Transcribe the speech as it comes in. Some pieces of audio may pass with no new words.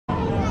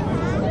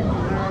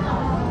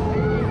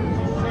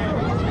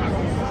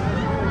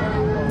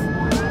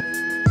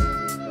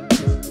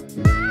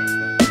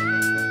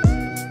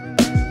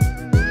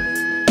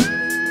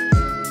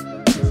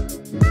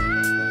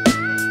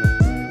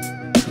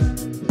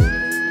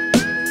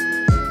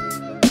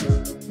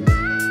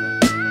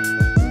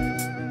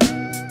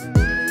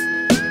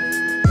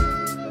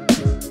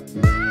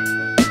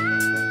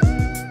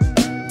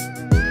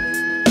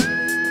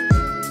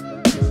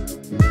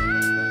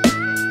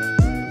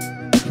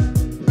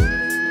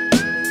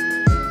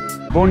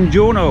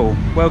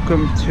Buongiorno,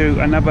 welcome to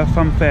another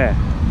fun fair.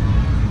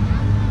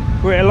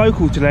 We're at a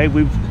local today.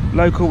 We're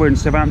in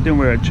Southampton.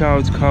 We're at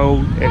Charles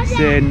Cole. It's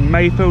in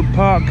Mayfield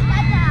Park.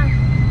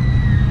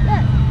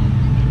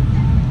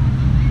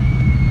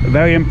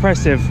 Very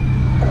impressive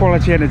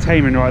quality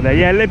entertainment right there.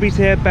 Yeah, Libby's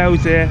here,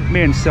 Belle's here,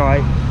 me and Si.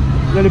 A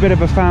little bit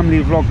of a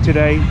family vlog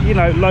today, you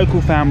know,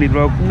 local family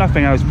vlog,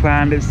 nothing else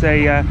planned. It's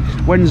a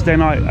Wednesday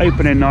night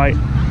opening night,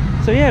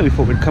 so yeah, we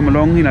thought we'd come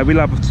along. You know, we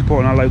love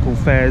supporting our local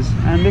fairs,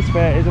 and this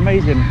fair is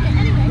amazing.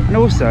 And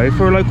also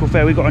for a local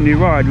fair, we got a new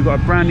ride. We've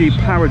got a brand new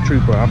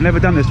Paratrooper. I've never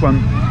done this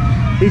one.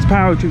 These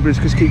Paratroopers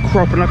just keep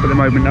cropping up at the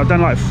moment. I've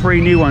done like 3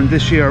 new ones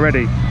this year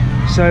already,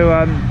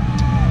 so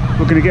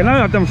we're gonna get, no,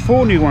 I've done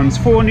 4 new ones,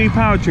 4 new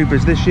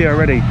Paratroopers this year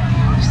already,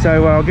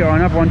 so I'll get on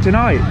another one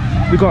tonight.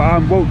 We've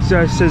got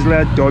Waltzer,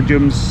 Sizzler,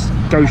 Dodgems,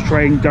 Ghost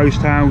Train, Ghost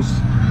House,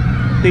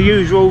 the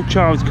usual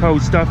Charles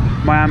Cole stuff.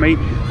 Miami,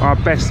 our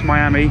best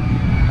Miami.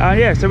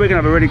 Yeah, so we're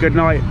gonna have a really good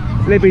night.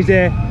 Libby's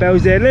here,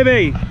 Belle's here.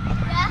 Libby,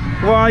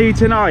 yeah? What are you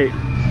tonight?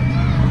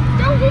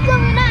 Don't think I'm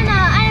a banana.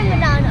 I am a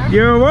banana.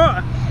 You're a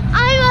what?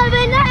 I'm a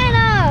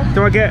banana.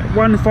 Do I get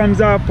 1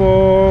 thumbs up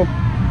or?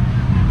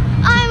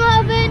 I'm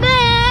a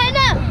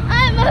banana.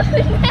 I'm a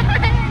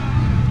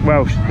banana.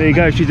 Well, there you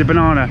go, she's a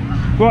banana.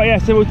 Right, yeah,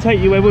 so we'll take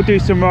you where we'll do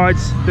some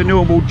rides, the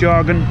normal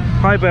jargon.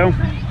 Hi, Belle.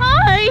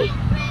 Hi.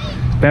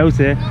 Belle's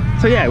here.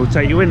 So yeah, we'll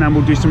take you in and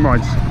we'll do some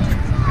rides.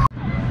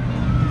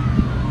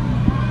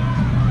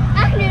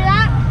 I can do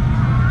that.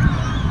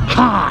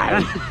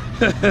 Hi!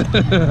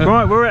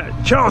 Right, we're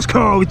at Charles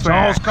Cole's Fair.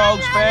 Charles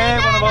Cole's Fair,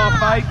 one of our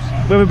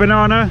faves. With a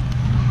banana.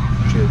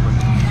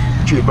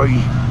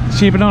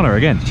 She a banana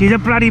again? She's a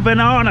bloody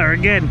banana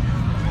again.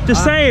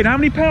 Just saying, how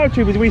many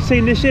Paratroopers have we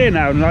seen this year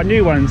now? Like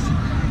new ones?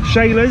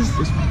 Shayla's,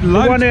 the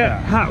one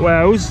at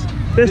Hatwell's,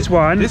 this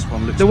one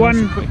looks the one,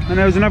 nice and quick. and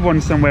there was another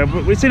one somewhere,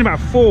 but we've seen about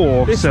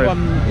 4. This so.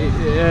 one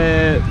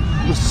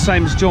was the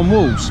same as John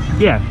Wall's.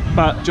 Yeah.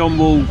 But John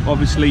Wall,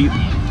 obviously,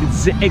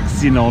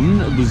 Xenon,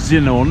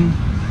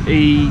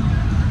 he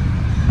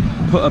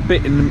put a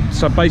bit in,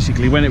 so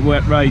basically when it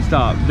went raised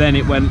up, then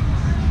it went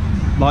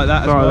like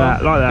that as well.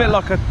 Like that. A bit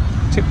like a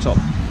tip-top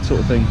sort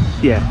of thing.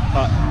 Yeah.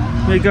 But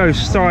there you go,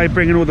 Sty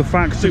bringing all the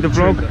facts to the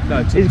vlog.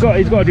 No, he's got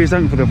to do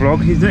something for the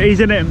vlog. He's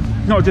in it,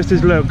 not just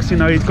his looks. You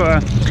know, he's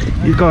got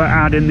to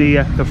add in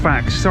the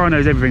facts. Sty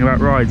knows everything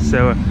about rides,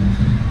 so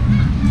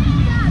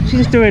she's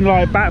just doing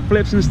like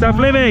backflips and stuff.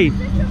 Libby,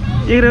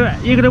 you're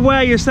gonna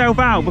wear yourself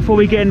out before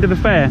we get into the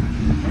fair.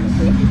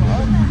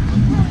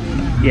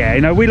 Yeah,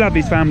 you know, we love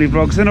these family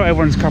vlogs. They're not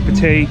everyone's cup of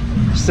tea,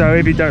 so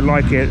if you don't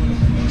like it,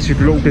 just a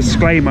little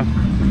disclaimer.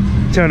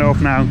 Turn it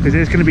off now, because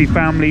it's going to be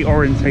family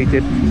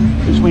orientated,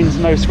 which means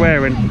no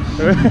swearing.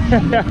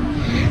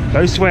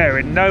 No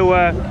swearing, no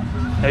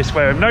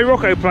swearing, no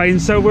Rocco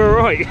planes, so we're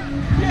alright.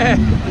 yeah.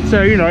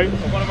 So, you know,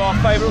 One of our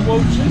favourite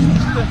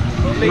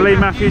waltzers, Lee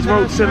Matthews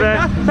waltzer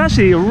there. It's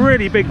actually a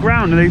really big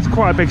ground, and it's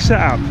quite a big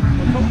setup.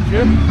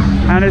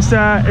 And it's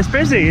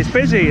busy.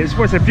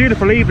 It's a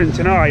beautiful evening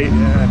tonight.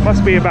 Yeah.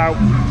 Must be about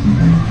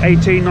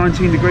 18,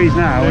 19 degrees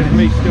now.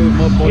 Me still with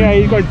my body. Yeah,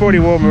 you've got his body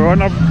warmer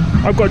on.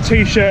 I've got a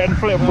t-shirt and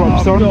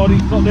flip-flops on. God,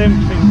 he's got them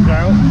things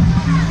out.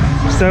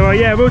 So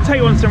yeah, we'll take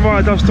you on some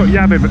rides. I'll stop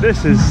yabbing, but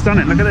this is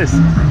stunning. Look at this.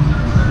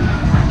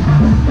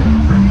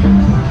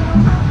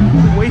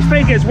 We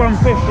think it's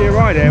 150 a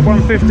ride here.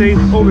 150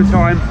 all the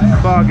time.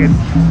 Bargain.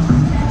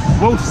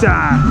 Waltzer.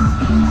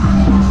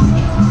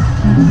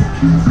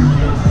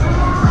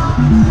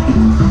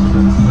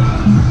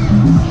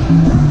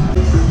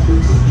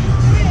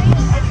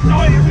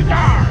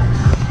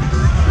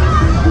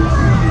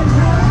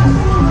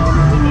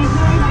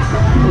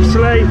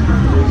 Obviously,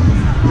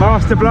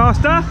 Master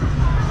Blaster.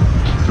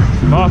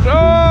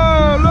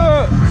 Oh,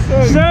 look!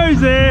 Sue's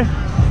here.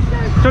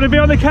 Trying to be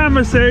on the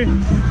camera, Sue.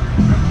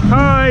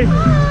 Hi.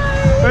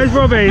 Where's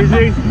Robbie? Is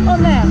he?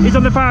 On there. He's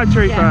on the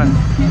Paratrooper. Yeah.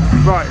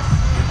 Right.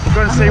 We're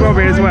going to see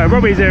Robbie as well.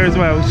 Robbie's here as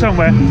well,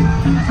 somewhere.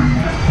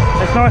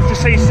 It's nice to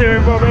see Sue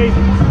and Robbie.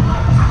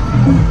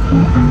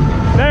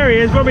 There he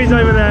is. Robbie's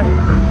over there.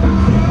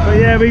 But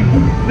yeah, we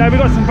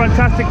got some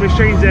fantastic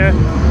machines here.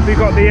 We've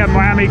got the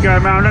Miami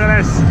going around. Look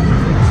at this.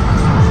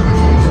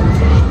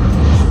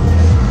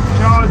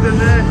 Charles in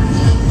there.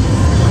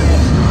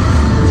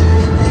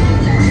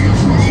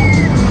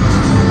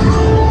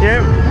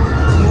 Yeah,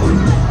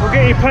 we'll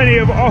get you plenty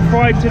of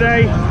off-ride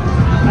today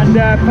and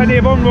plenty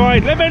of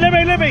on-ride.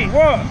 Libby,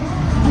 what?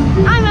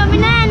 I'm a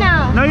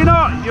banana. No, you're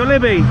not. You're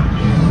Libby.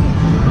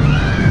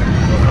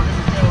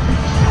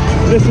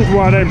 This is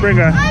why I don't bring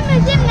her. I'm a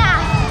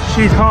gymnast.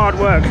 She's hard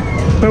work,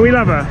 but we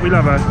love her. We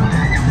love her.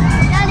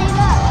 Daddy,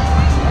 look.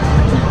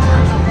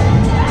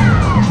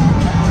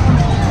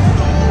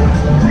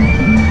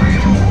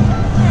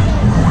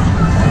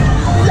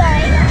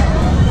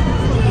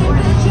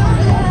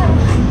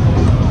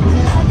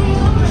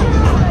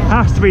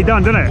 Has to be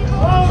done, doesn't it?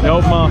 The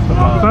old master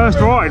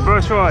blaster.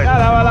 First ride.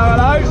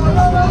 Hello.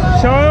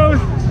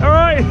 Charles, all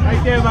right? How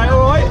you doing, mate?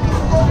 All right?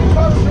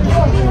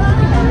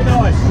 Very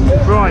nice.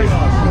 Right.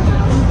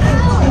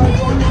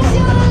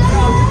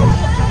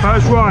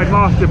 First ride,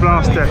 Master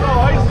Blaster.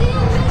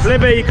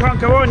 Libby, you can't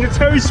go on, you're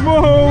too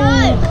small.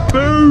 No.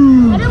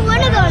 Boom. I don't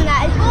want to go on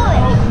that, it's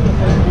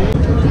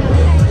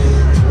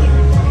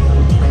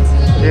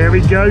boring. Here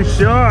we go,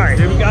 Shy.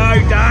 Here we go,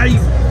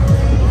 Dave.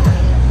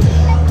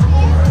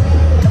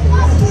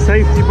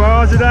 Safety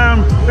bars are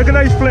down. Look at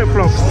those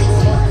flip-flops.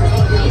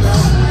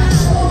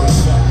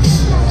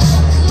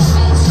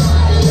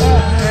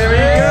 Here we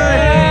go.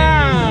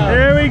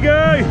 Here we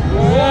go.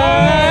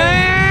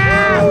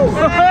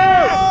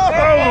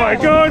 Oh my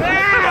God.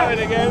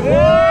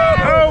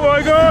 Oh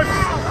my God.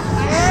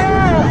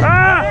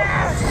 Ah!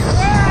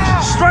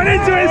 Straight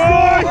into his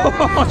boy.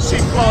 Oh, she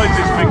flies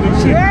this thing.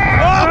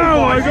 Oh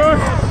my God.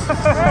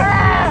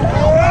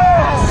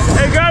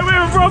 Here we go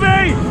with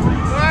Robbie.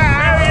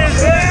 There he is.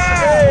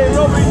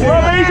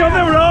 Robbie's on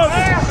the rock.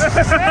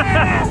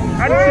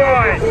 And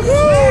side.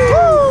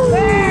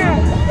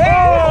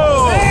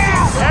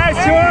 Air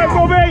time,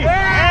 Robbie.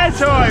 Air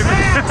time.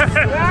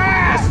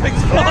 This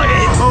thing's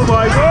flying. Oh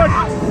my God.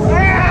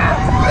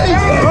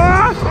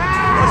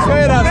 I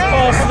swear that's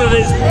faster than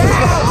it's.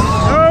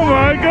 Oh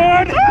my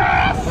God.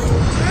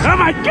 Oh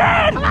my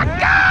God.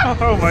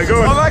 Oh my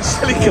God. I'm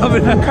actually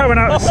coming out. Coming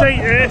out of the seat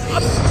here.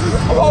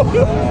 Oh,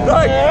 no,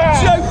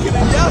 joking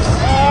at you.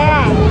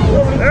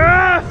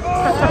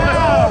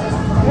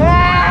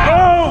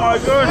 Oh my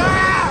God.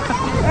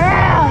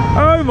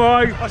 Oh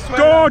my I swear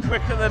God. that's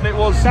quicker than it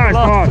was. That's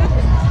hard.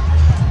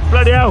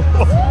 Bloody hell.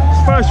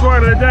 First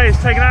ride of the day is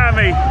taken out of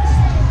me.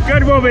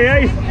 Good Robbie,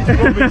 eh?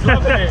 Robbie's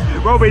loving it.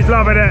 Robbie's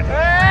loving it.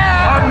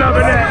 I'm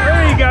loving it.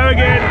 Here you go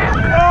again.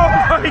 Oh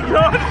my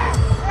God.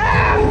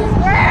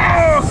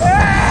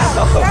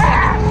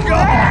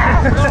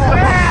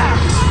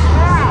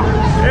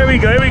 Here we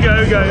go, here we go,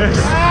 here we go.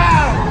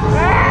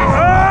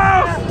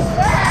 Oh!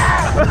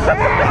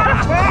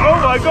 Oh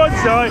my God,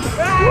 Si.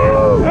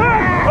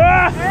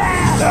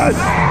 Si!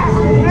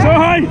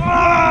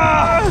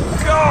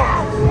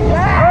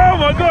 Oh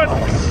my God!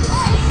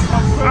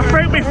 I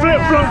think my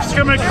flip-flops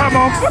gonna come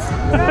off.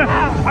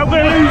 I'm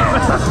gonna lose.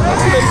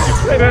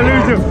 I'm gonna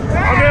lose them.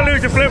 I'm gonna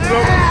lose the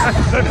flip-flop.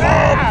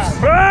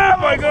 Oh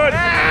my God!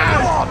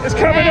 It's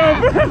coming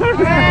off.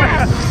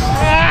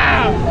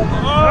 Wow!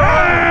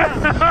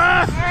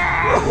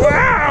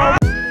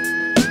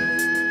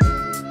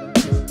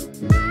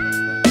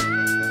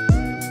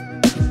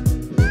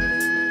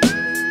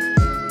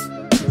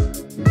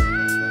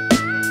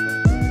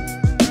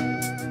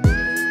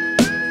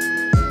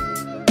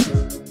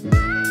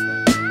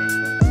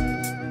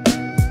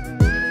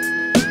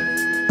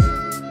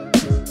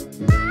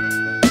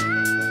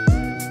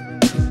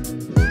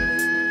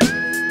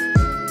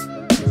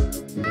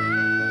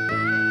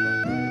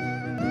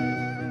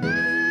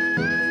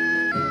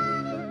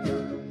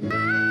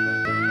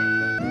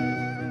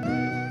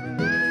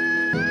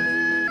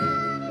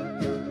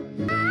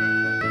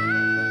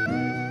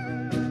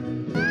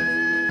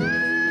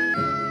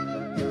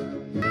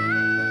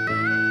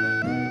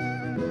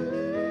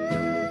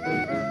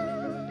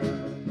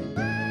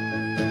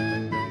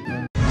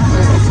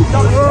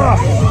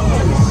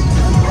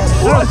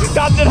 What's he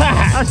done to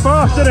that? That's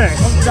fast, isn't it?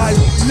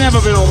 I've never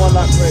been on one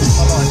that quick.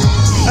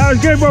 That was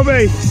good,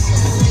 Robbie.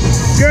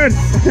 Good.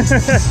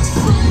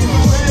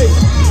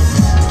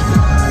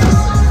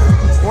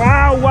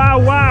 Wow, wow,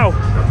 wow.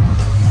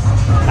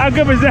 How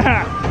good was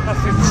that?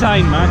 That's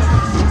insane, man.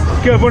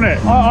 Good, wasn't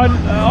it?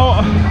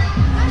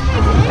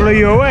 Blew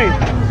you away.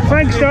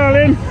 Thanks,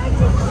 darling.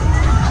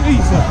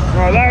 Jesus.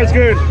 Right, that was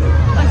good.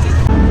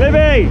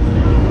 Libby,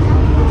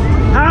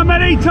 how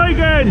many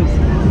tokens?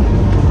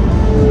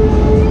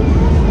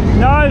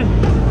 No?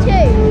 2.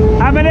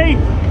 How many? 2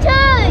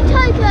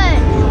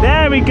 tokens.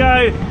 There we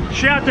go.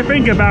 She had to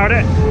think about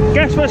it.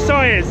 Guess what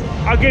Si is?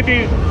 I'll give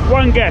you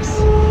one guess.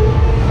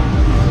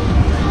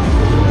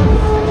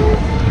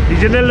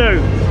 He's in the loo.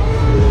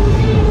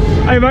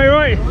 Hey mate,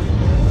 right?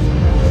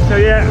 So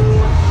yeah,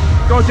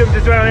 got him to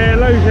dwell here,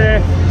 Lou's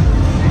here.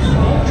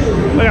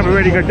 We have a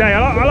really good day.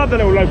 I love the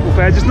little local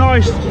fairs. It's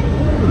nice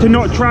to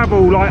not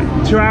travel like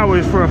 2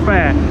 hours for a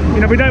fair. You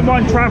know, we don't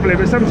mind travelling,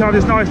 but sometimes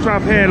it's nice to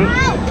have here.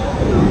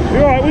 You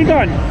alright, we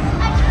done?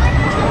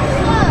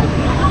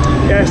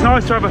 Yeah, it's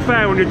nice to have a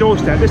fair on your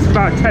doorstep. This is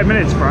about 10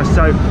 minutes for us,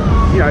 so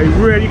you know,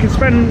 really, you can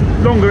spend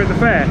longer at the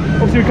fair.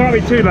 Obviously, we can't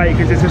be too late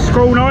because it's a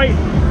school night.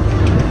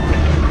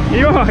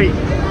 You alright?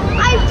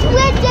 I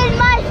twisted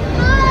my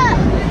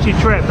foot. She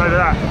tripped over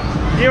that.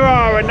 You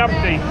are a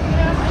numpty.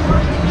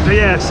 So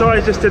yeah,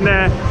 Si's just in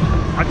there.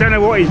 I don't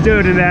know what he's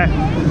doing in there.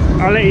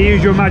 I'll let you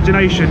use your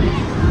imagination.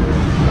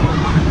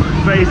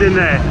 But he's in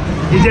there.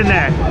 He's in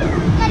there.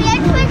 Daddy,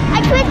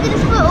 I twisted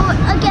his foot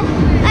again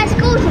at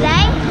school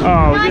today.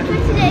 Oh, now I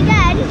twisted it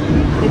again.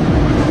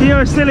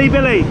 You're a silly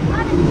Billy.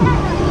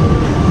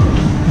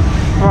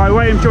 Alright,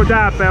 wait until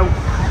Dad, Belle.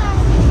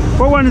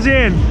 What one's he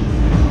in?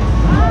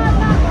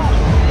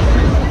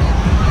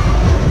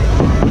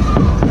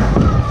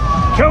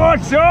 Come on,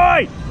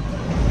 Si!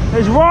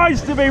 There's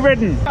rides to be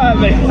ridden.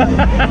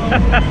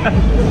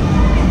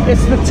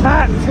 It's the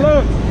taps,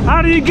 look.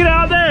 How do you get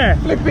out there?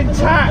 Flipping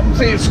taps.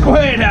 It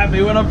squared at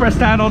me when I pressed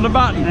down on the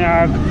button.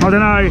 Yeah, I don't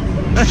know.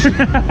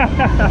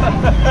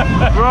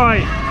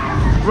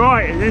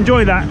 Right,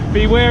 enjoy that.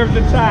 Beware of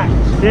the taps.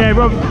 Yeah,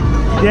 well,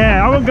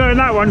 yeah, I won't go in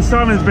that one.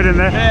 Simon's been in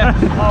there. Yeah.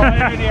 Oh,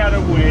 I only had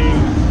a wing.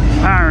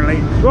 Apparently.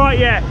 Right,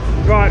 yeah.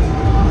 Right.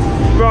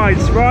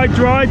 Rides.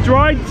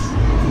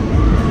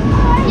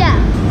 Yeah.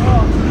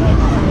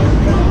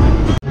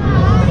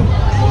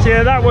 So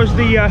yeah, that was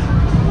the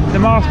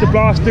Master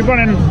Blaster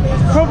running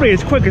probably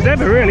as quick as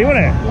ever, really,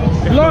 wasn't it?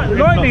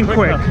 Lightning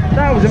quick.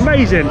 That was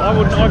amazing. I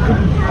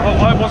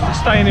wasn't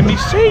staying in my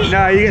seat.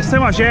 No, you get so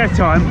much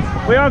airtime.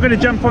 We are going to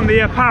jump on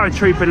the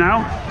Paratrooper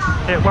now.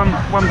 At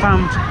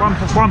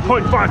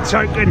 £1.5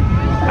 token.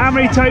 How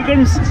many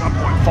tokens?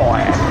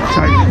 1.5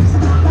 tokens.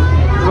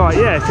 Right,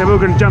 yeah. So we're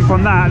going to jump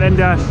on that and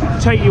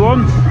take you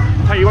on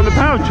the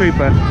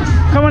Paratrooper.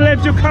 Come on,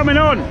 Lebs, you're coming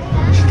on.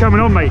 She's coming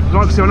on, mate.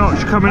 Like it or not,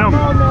 she's coming on.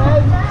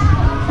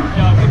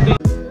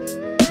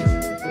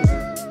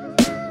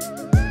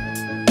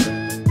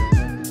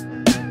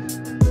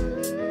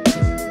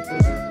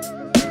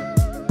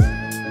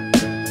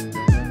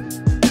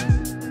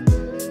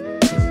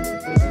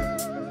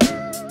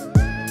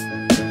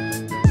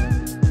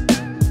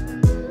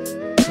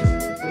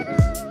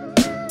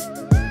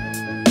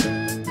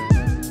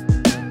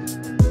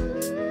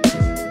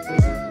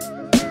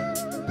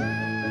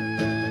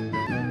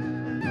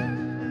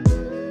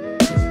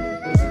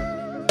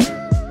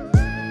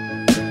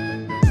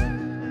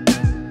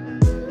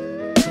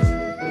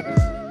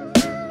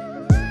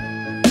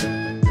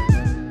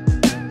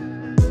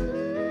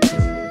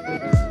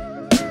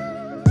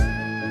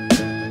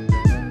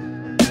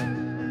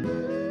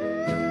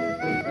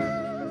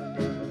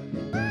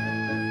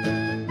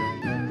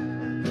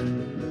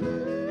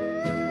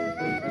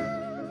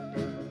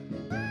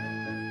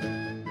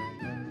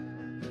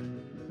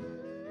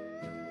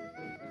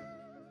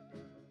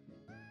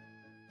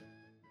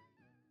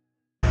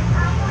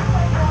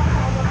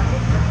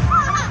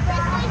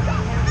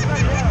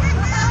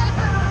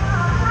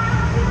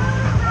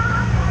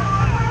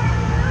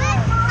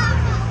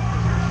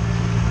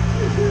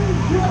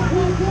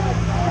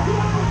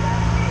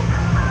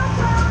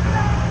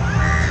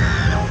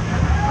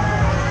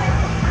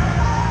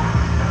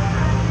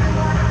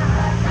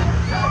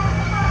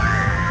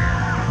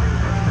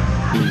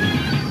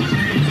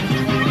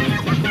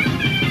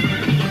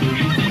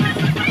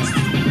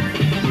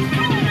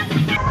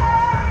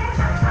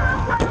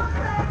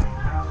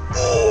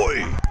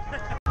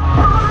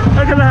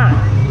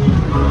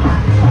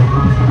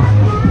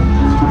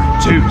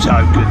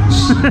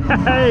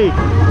 Hey,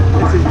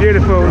 this is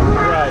beautiful.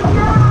 Right.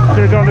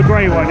 Should have gone the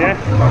grey one, yeah?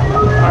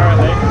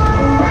 Apparently.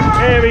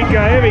 Here we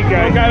go.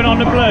 We're going on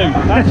the blue.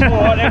 That's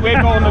all right,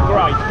 we're going on the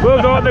grey.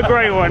 We'll go on the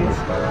grey ones.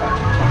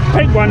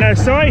 Pick one there,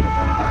 Si.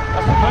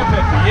 That's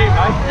perfect for you,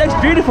 mate. Looks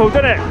beautiful,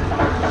 doesn't it?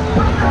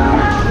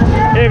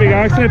 Here we go.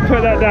 I'm just going to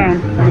put that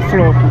down on the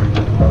floor.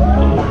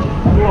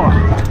 Whoa.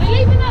 Are you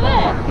leaving that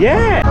there?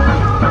 Yeah.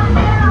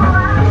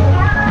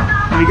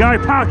 There we go.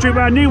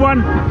 Paratrooper, new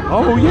one.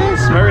 Oh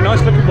yes, very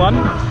nice looking one.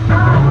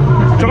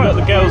 You've got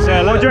the girls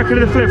there. What do you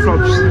reckon of the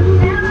flip-flops?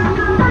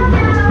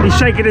 He's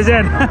shaking his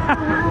head.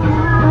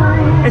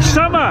 It's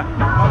summer.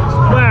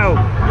 Well,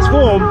 it's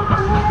warm.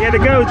 Yeah, the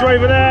girls are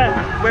over there.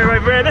 We're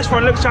over here. This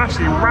one looks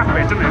absolutely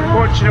rapid, doesn't it?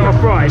 Watching it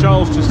off right.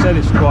 Charles just said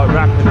it's quite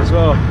rapid as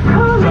well.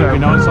 That'd be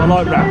nice. I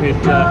like rapid.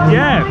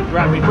 Yeah,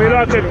 rapid. We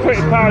like a quick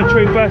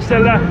Paratrooper.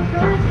 So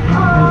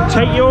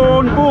take you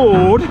on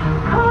board.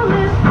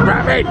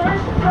 Rapid.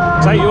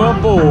 Take you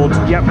on board.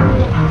 Yep.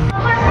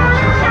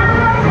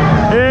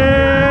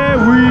 Here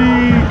we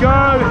go.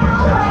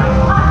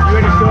 You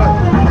ready, Scott?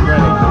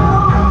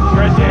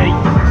 Ready.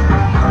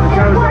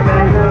 Goes up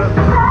there.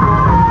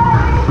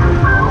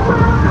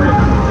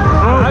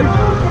 Oh.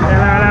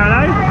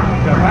 Hello.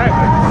 Go back.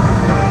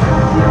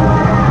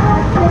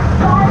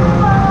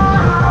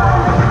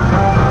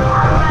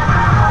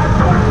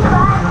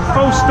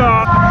 Full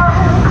start.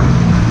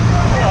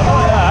 I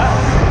like that.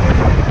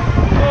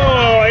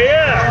 Oh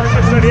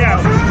yeah. Bloody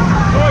hell.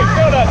 Oh, you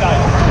feel that,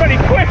 Dave? It's pretty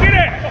quick, isn't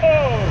it?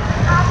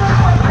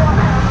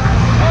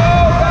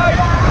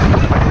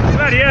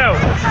 Bloody hell.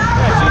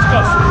 Yeah, she's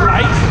got some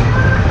pace.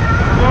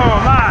 Oh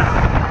man.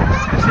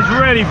 This is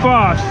really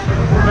fast.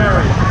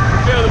 Very.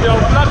 Feel the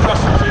old blood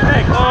rushing to your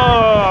neck.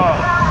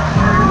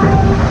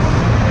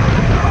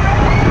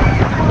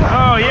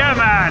 Oh yeah,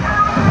 man.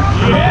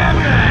 Yeah,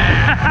 man.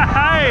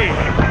 Hey.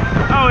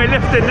 Oh, we're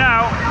lifting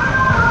now.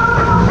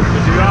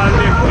 Because you are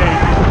lifting.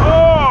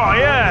 Oh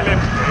yeah.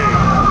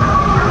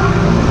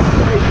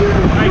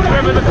 Hey, do you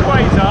remember the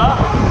quasar?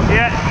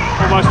 Yeah.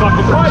 Almost like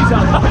a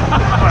quasar.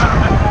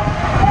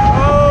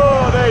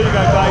 Oh, there you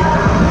go, Dave.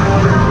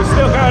 We're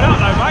still going up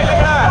though, mate.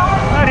 Look at that.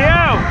 Bloody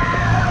hell.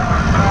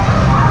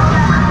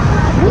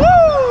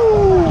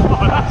 Woo!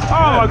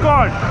 Oh my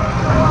god.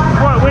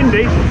 Quite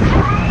windy.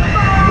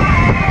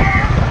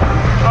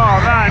 Oh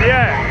man,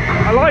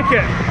 yeah. I like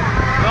it.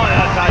 Right,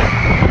 that, Dave.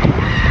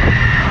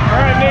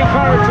 Brand new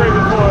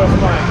Paratrooper for us,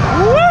 mate.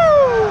 Woo!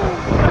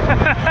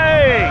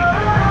 Hey!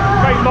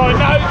 My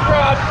nose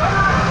run.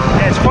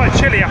 Yeah, it's quite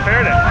chilly up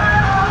here, isn't it?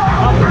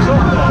 Up the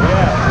top though,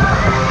 yeah.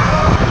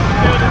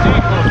 Feel the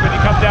G-force when you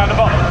come down the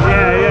bottom.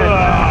 Yeah, yeah.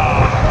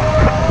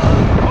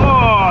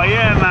 Oh,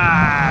 yeah,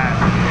 man.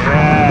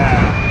 Yeah.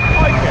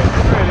 I like it.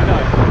 It's really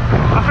nice.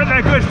 I think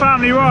they're good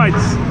family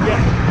rides. Yeah,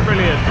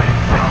 brilliant.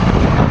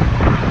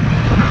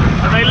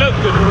 And they look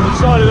good from the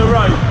side of the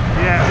road.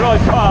 Yeah.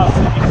 Drive past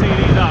and you see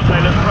these up,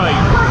 they look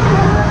great.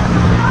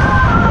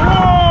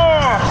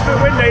 Oh, it's a bit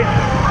windy.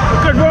 A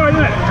good ride,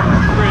 isn't it?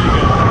 Really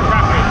good.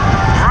 Rapid.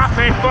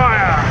 Rapid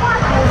fire.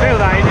 Feel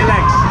that in your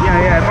legs.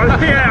 Yeah, yeah. But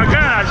yeah, I can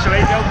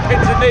actually. The old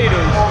pins and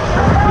needles.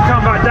 We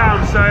come back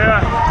down, so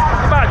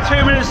about a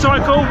 2-minute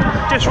cycle,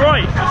 just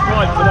right. Just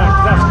right for that,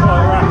 because that's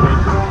quite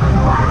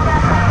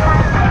rapid.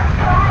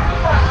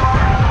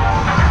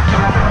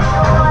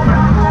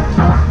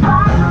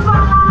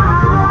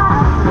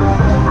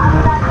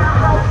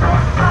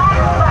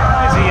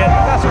 Dizzy, yeah.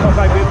 That's what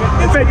made me a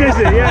bit A bit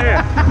dizzy, yeah,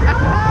 yeah.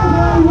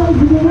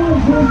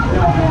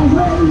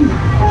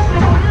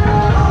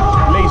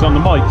 Lee's on the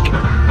mic.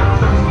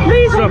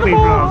 Please not be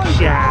vlogs,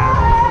 yeah.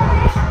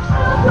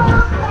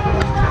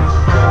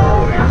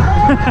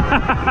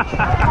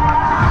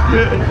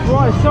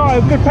 Right,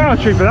 so good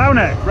Paratrooper, that,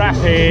 wasn't it?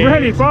 Rapid.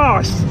 Really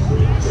fast.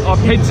 Oh,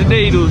 pins and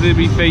needles in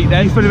my feet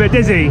then. You feel a bit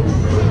dizzy?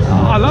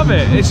 Oh, I love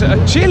it. It's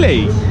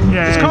chilly.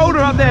 Yeah. It's colder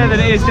up there than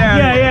it is down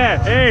Yeah, here.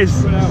 yeah, it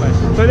is.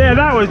 But yeah,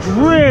 that was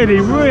really,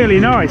 really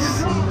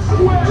nice.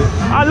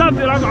 I love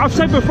it. Like I've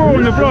said before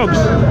in the vlogs,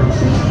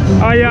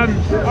 I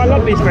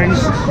love these things.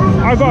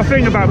 I've got a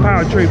thing about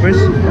Paratroopers.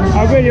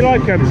 I really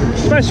like them,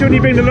 especially when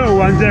you bring the little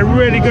ones. They're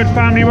really good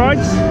family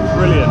rides.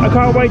 Brilliant. I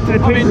can't wait for the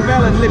I mean,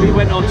 Belle and Libby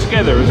went on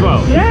together as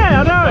well.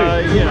 Yeah, I know.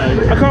 You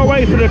know. I can't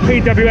wait for the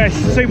PWS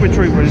Super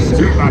Troopers.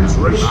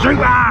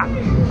 Super!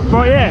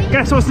 But yeah,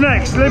 guess what's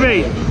next,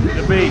 Libby?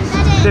 The beast.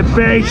 The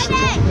beast.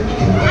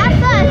 At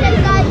first, I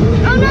was like,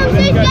 oh no, I'm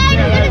so scared,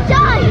 I'm gonna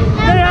die.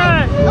 And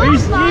Yeah, I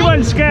was like, you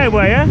weren't scared,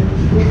 were you?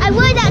 I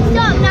was at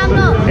start, now I'm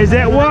not. Is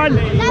it 1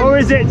 or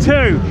is it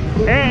 2?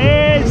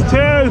 It is 2.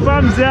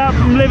 Thumbs up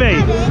from Libby.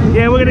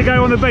 Yeah, we're gonna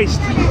go on the beast.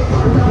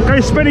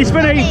 Go spinny,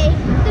 spinny.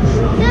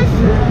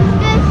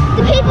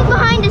 The people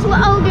behind us were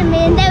older than me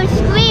and they were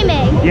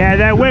screaming. Yeah,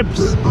 they're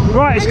whips.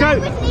 Right, let's And I go.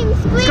 wasn't even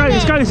Let's go, screaming.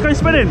 let's go, let's go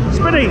spinning.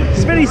 Spinny,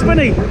 spinny,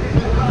 spinny.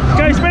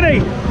 Go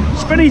spinny.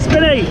 Spinny,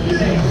 spinny.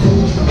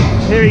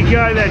 Here we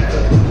go then.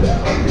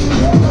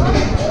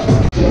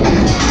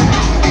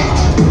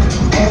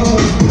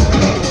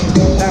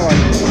 That one.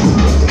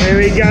 Here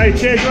we go.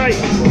 Cheers,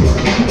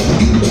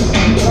 mate.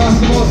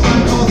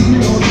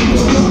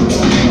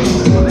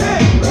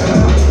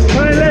 Come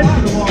on, Liv.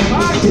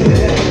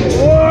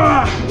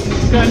 Whoa.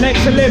 Go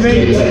next to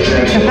Libby. Go, Liv.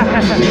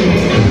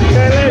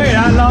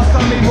 That last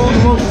time we bought the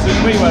Walters,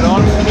 we went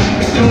on.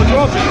 George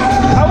Rogers.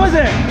 How was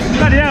it?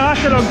 Bloody hell,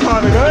 that's a long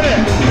time ago, isn't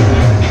it?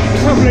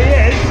 Probably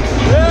is.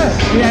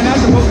 Yeah,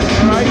 that's a book,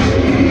 right?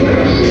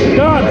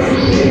 Dance.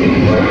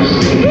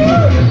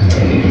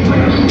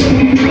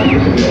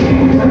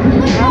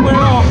 And we're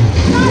off.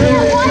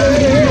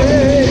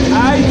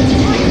 Hey.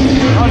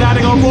 Oh, now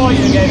they got white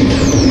again. Here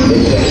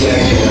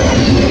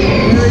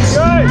we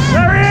go.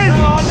 There he is.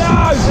 Oh, no.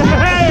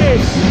 Hey.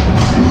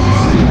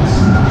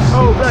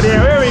 Oh, bloody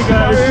hell, here we go.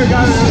 Here we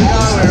go, here we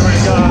go, here we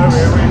go,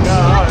 here we go.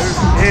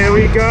 Here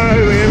we go,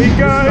 here we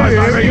go,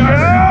 here we go.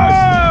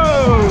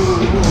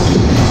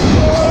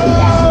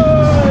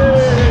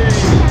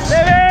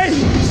 Libby!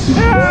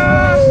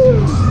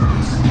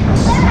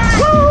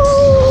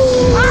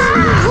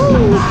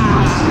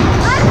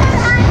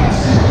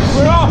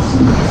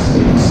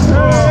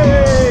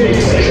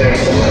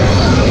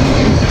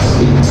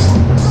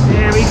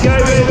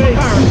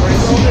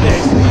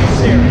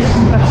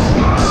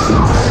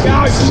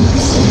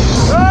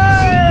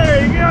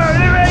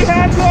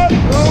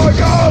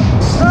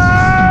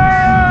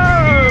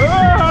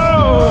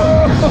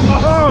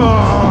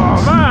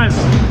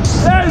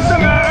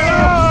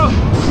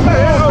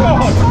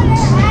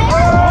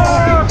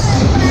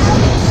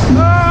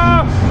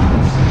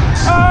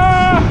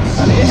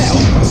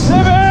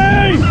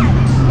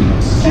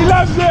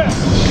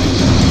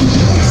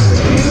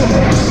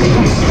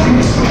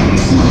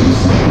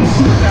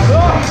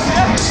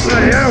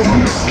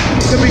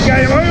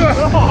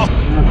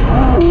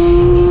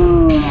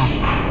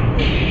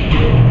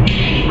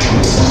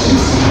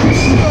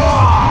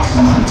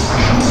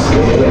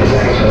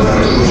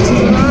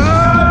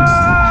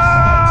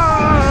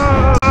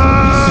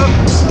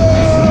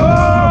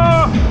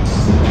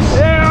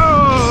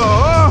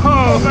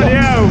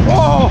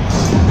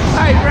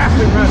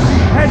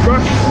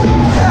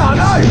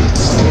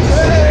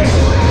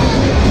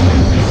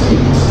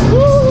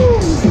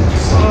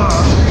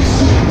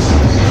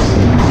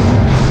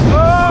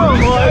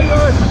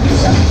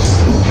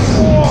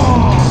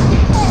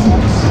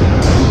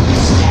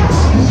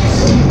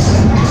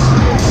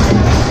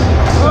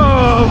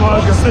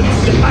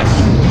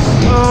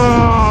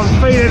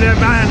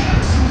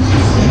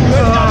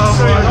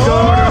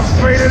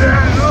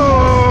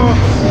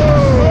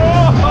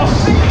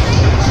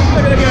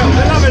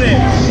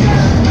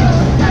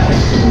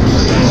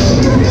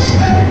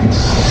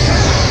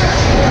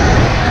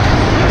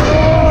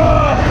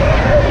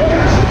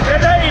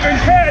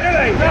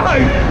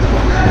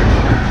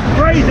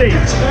 easy.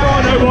 Now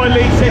I know why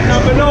Lee said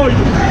number 9.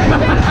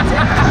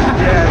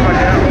 Yeah, bloody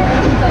hell.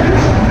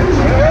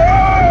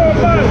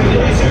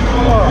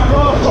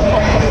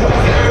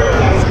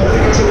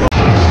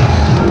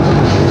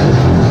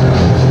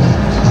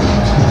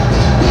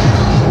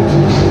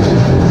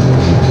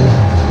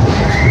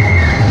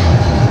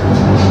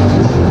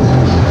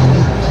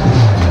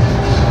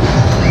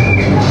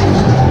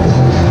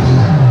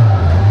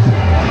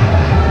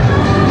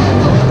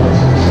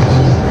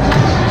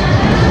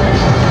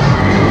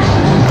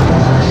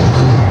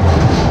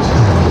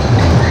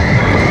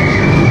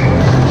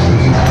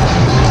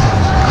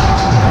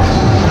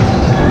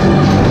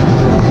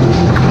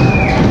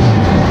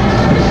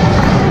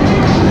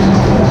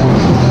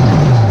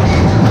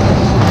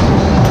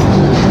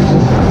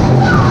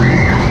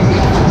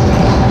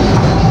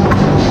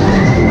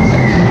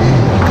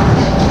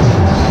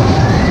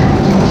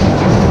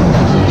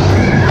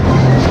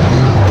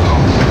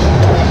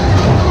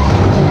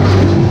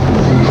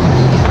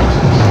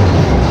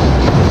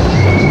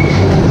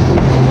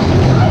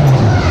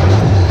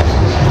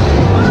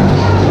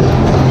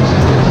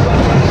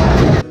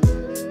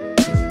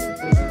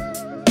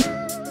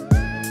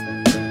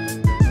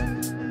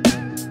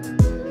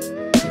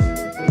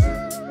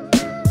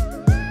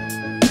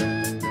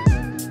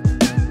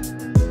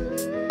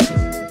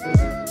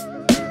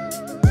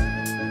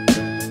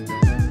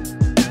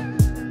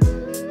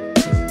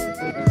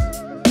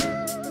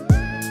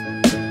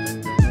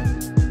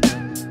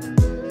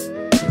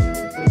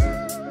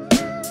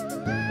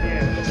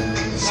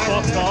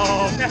 Spot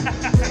on.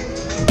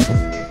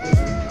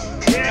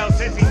 Yeah,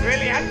 says he's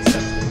really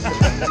handsome.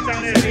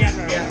 Down here, yeah.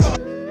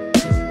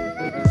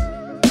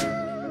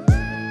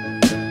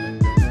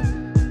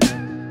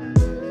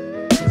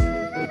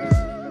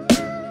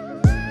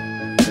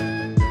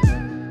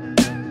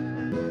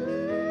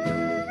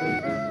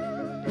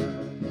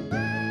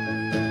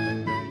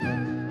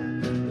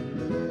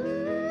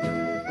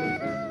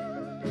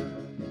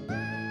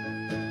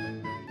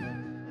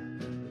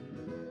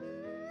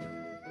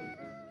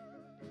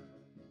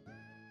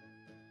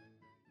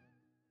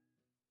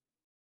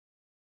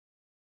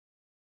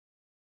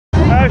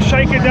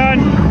 Shaker done.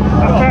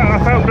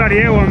 I felt bloody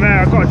ill on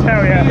there, I've got to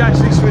tell you. You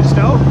actually switched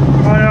off?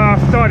 I know, I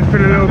started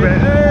feeling a little bit.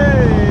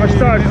 I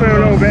started feeling a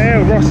little bit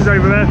ill. Ross is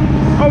over there.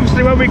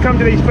 Obviously, when we come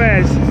to these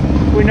fairs,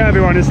 we know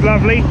everyone. It's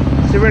lovely.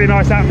 It's a really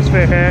nice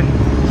atmosphere here.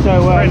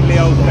 So Friendly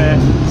old fair.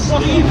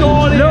 What have you got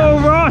on here? little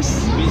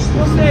Ross.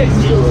 What's this?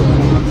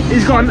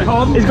 He's got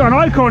an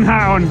icon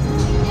hat on.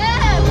 Yeah,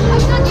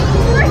 I've got you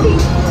free.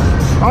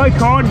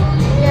 Icon.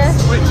 Yeah.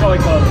 Which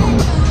icon?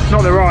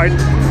 Not the ride.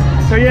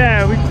 So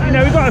yeah,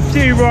 we've got a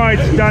few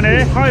rides done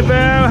here. Hi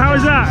Belle, how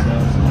was that?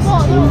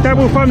 What?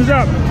 Double thumbs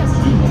up.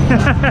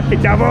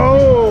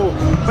 Double.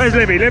 Where's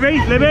Libby?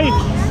 Libby?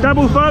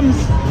 Double thumbs.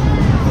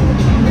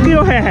 Look at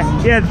your hair.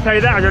 Yeah, to say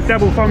that was a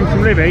double thumb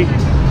from Libby.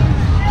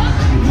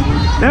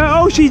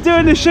 Oh, she's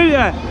doing the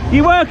shooter.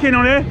 You working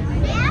on it?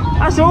 Yeah.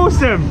 That's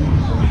awesome.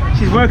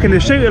 She's working the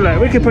shooter.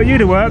 Look, we could put you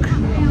to work.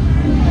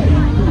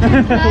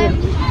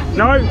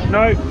 No.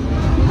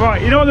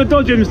 Right, you know what the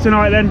Dodgems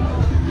tonight then?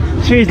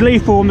 She's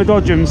lethal on the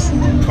Dodgems.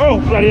 Oh,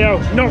 bloody hell.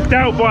 Knocked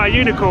out by a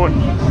unicorn.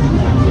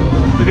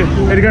 We're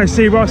going to go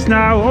see Ross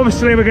now.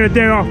 Obviously, we're going to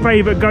do our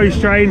favourite ghost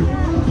train.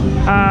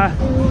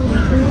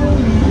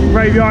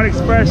 Graveyard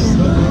Express.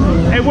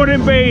 It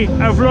wouldn't be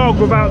a vlog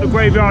without the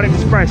Graveyard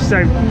Express. So,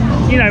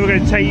 you know, we're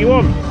going to take you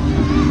on.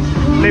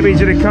 Libby's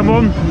going to come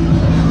on.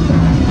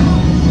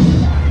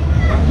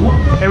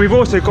 And we've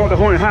also got the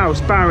haunted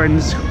house,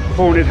 Baron's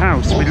haunted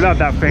house. We love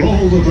that thing.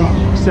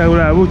 So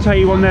we'll take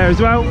you on there as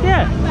well.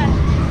 Yeah.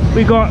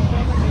 We got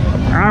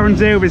Aaron's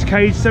here with his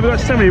cage, so we've got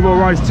so many more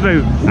rides to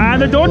do.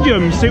 And the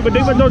Dodgems, super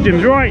duper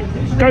Dodgems, right?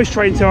 Ghost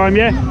train time,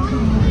 yeah?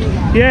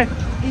 Yeah?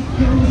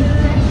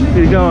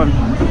 Here we go on.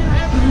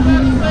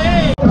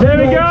 There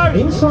we go!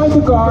 Inside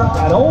the car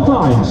at all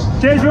times.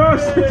 Cheers,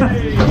 Ross!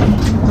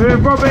 We're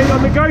Robbie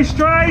on the ghost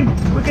train.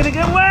 We're gonna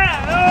get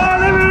wet! Oh,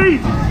 Libby!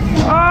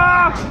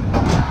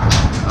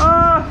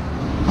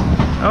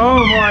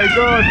 Oh my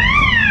god!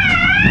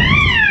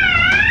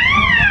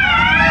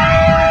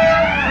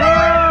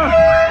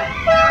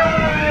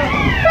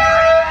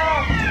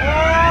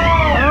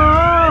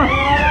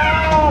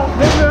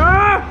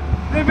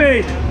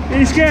 Libby, are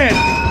you scared?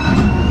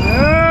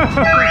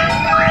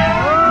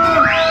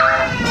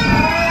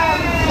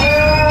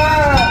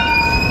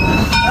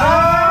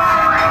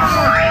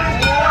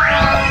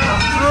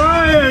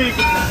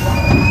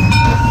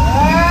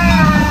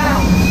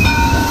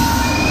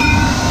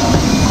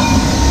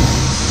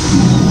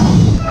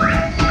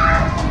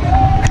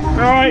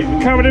 Alright,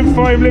 covered in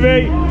foam,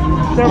 Libby.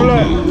 Let's have a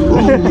look.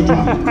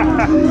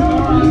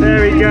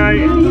 There we go.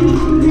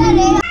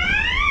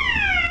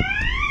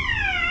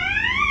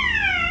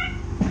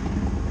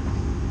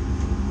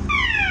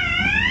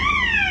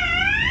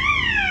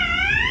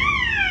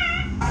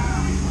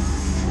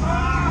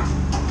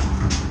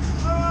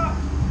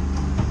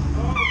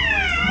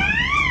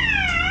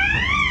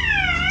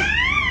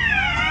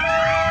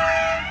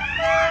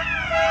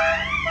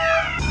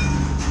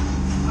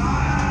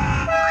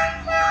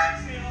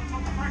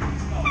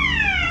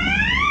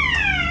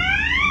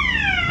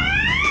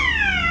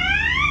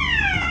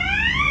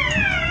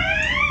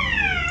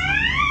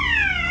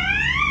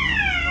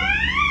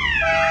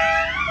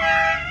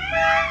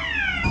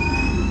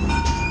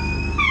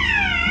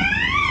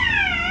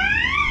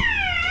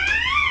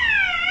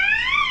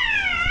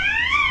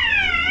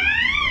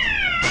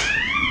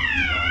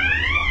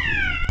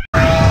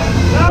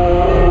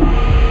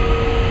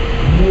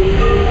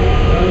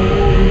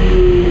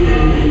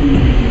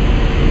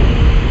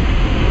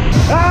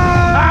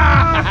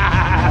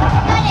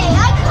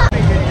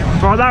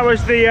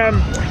 is the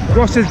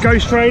Ross's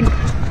Ghost Train.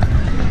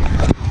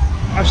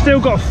 I've still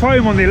got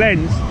foam on the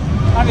lens. So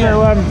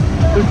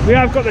we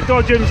have got the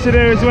dodgems to do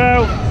as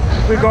well.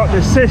 We've got the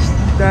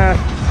sizzler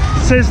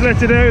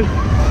to do.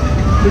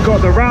 We've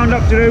got the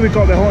roundup to do. We've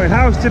got the haunted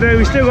house to do.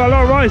 We've still got a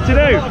lot of rides to do.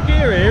 A lot of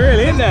gear here,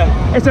 really, isn't there?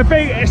 It's a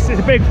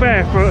big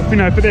fair for, you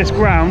know, for this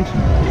ground.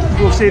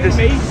 We'll see the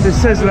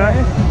sizzler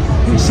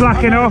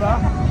slacking off.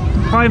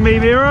 Hi,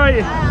 Mimi,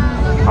 alright?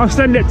 I'll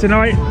send it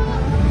tonight.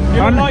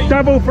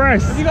 Double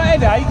press. Have you got a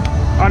headache?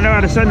 I know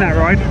how to send that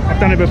ride. I've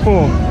done it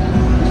before.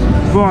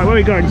 Right, where are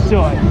we going?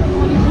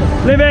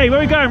 Libby, where are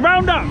we going?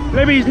 Roundup!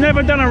 Libby's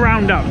never done a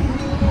roundup.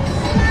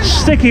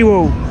 Sticky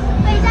wall.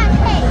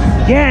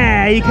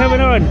 Yeah, you coming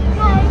on?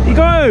 You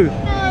go!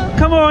 No.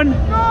 Come on!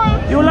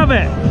 No. You'll love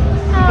it.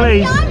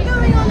 Please. I'm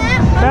going on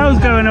it. Bell's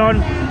going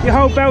on. You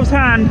hold Bell's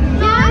hand.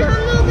 No, I'm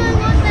not going on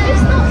there.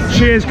 It's not.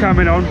 She is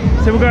coming on.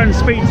 So we'll go and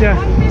speak to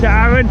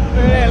Aaron.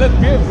 Yeah, look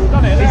beautiful,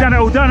 doesn't it? He's had it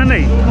all done,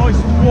 hasn't he? Nice,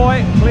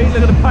 white, clean.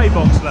 Look at the pay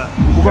box there.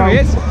 Well, There he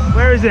is.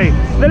 where is he?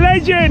 The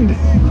legend!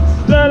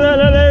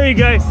 There we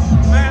go.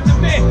 Man, the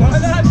myth.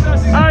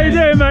 How you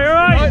doing, mate? All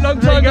right? Right, long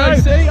time no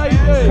see. How you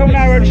doing? Come on,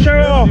 Aaron. Show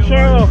it off. Show it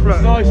off.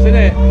 Look. Nice, isn't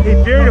it?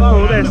 It's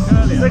beautiful, this.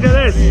 Look at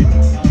this.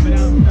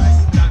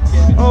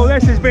 Oh,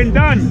 this has been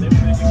done.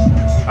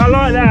 I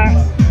like that.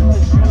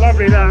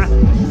 Lovely, that.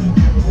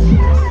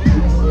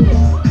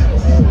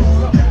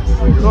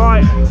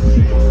 Right.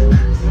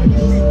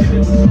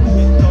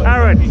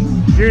 Aaron,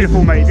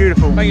 beautiful, mate,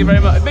 beautiful. Thank you very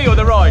much. Me or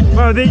the ride?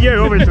 Well, you,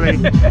 obviously.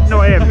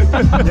 Not him.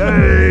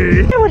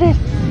 Yay. Come on in.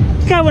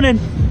 Come on in.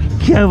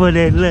 Come on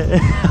in, look.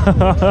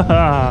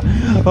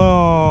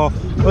 Oh,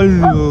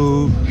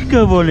 hello.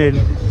 Come on in.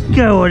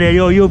 Come on in.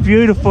 Oh, you're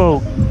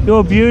beautiful.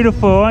 You're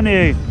beautiful, aren't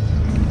you?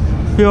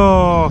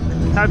 Oh,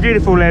 how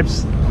beautiful,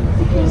 Lebs.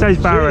 Says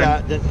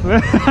Baron.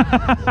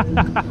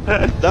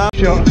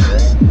 Shot.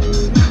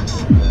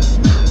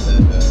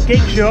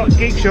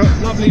 Geek shot.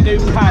 Lovely new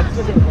pads.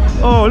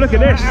 Oh, look at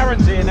this.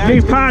 Aaron's here now.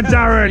 New pads,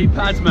 Aaron.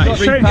 Pads, mate.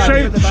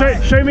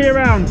 Show me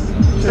around.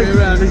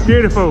 It's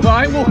beautiful. Well,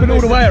 I ain't walking all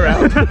the way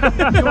around.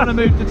 You want to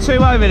move the 2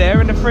 over there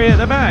and the 3 at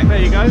the back. There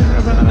you go.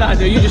 No,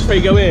 you just 3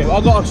 go here.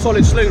 I've got a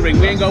solid sloot ring.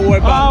 We ain't got to worry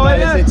about that.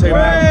 Is it too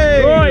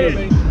bad? Right.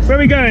 Where are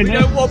we going? We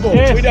don't wobble.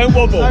 Yeah. We don't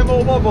wobble. No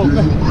more wobble.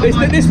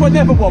 This one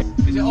never wobble.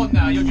 Is it on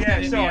now? You're just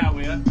editing me sorry. out,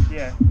 will you?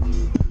 Yeah.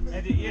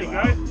 Edit you There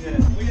out. you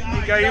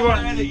Yeah. go, you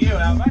want? Edit you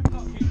out, mate.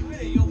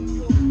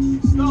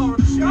 You're star of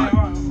the show. Yeah,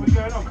 right. We're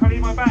going on. Can I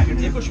leave my bag?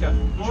 Yeah, push go.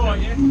 All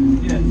right, yeah?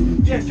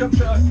 Yeah, jump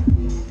shot.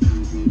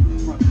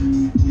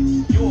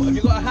 Have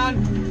you got a hand?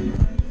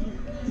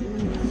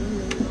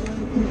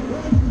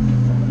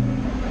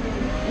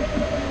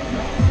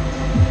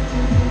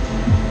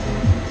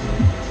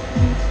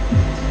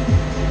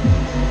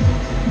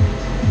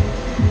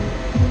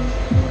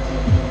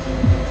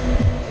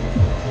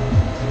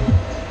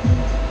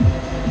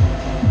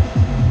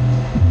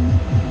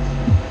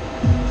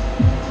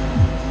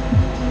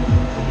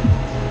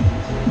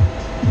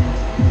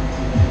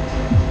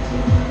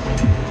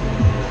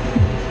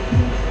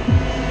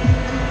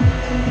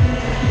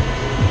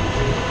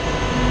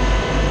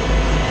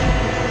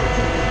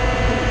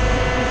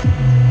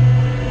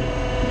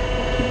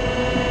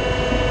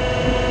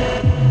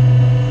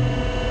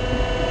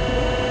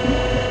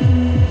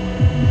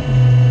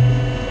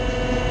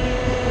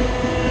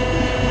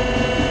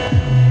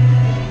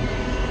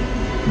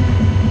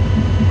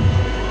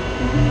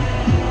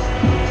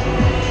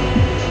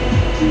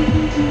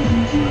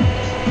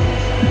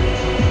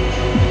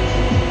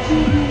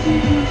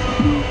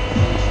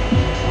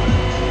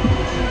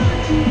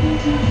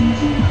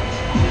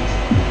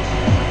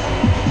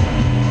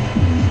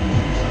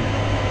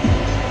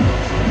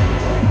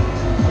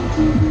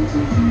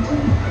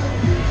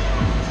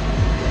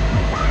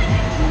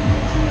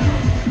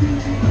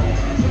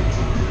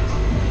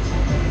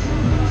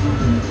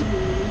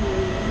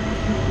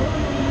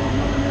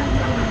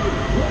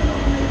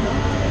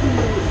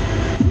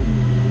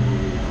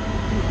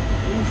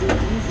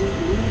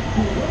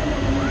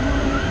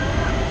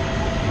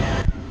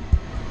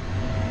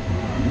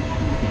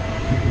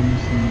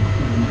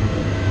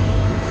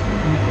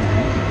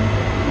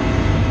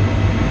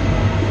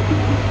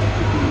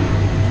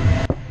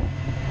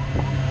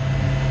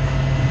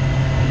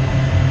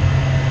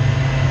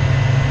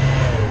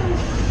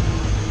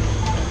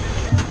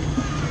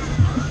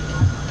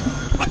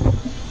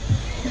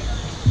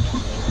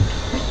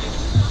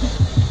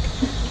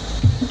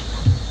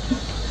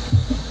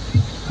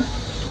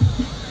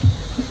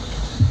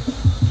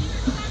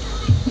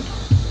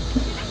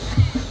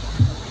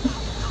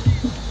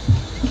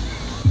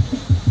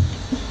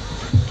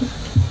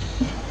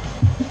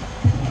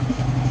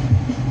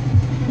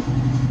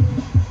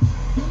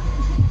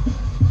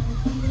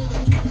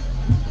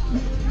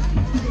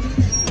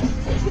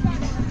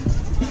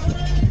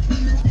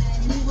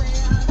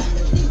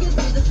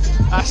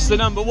 That's the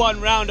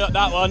 #1 roundup,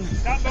 that one.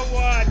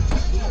 #1.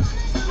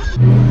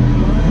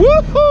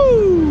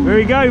 Woohoo! There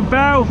we go,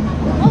 Belle.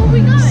 Oh,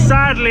 we got it.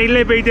 Sadly,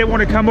 Libby didn't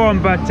want to come on,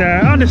 but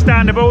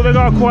understandable. They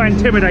got quite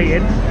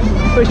intimidating.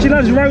 But she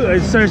loves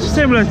rotors, so it's a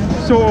similar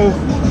sort of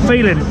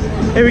feeling.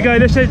 Here we go.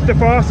 This is the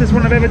fastest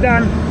one I've ever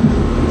done.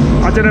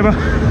 I don't know if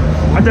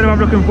I'm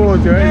looking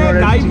forward to it. Yeah,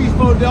 Dave,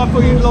 I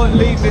thought you'd like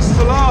leave this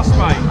to last,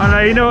 mate.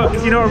 I know.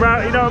 You know,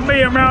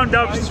 me and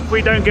roundups,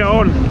 we don't get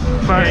on.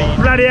 But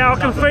bloody hell, I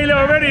can feel it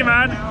already,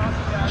 man.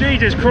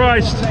 Jesus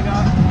Christ.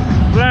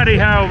 Bloody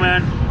hell,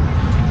 man.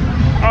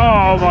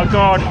 Oh my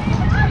God.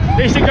 At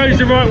least it goes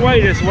the right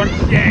way, this one.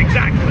 Yeah,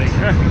 exactly.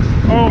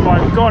 Oh my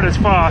God, it's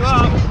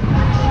fast.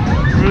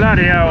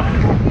 Bloody hell.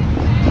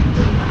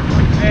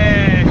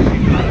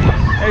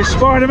 Hey,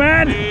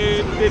 Spider-Man.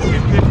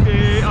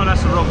 Oh,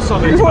 that's the wrong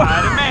song. It's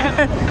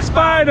Spider-Man.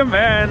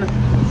 Spider-Man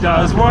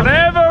does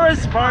whatever a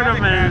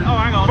Spider-Man. Oh,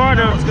 hang on.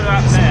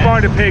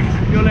 Spider-Pig.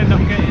 You'll end up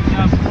getting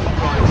right.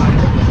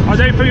 I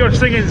don't think your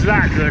singing's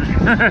that good.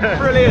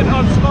 Brilliant.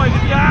 I'm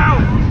sliding you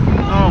out.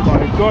 Oh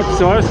my God,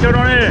 so what's going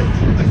on here?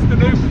 That's the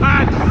new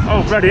pad.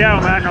 Oh bloody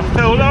hell, man! I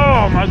feel.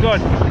 Oh my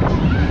God!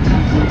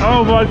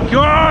 Oh my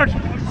God!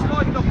 I'm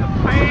sliding off the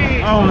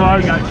pad. Oh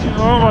my God!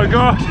 Oh my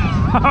God!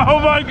 Oh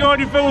my God!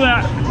 You feel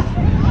that?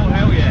 Oh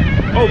hell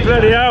yeah! Oh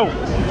bloody hell!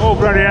 Oh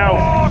bloody hell!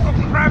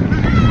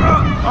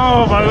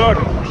 Oh my God!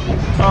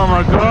 Oh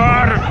my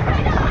God!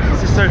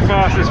 This is so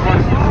fast, this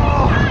one.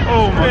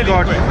 Oh my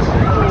God!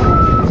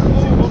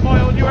 Oh, am I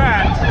on your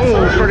hand?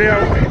 Oh bloody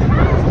hell!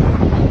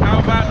 How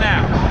about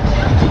now?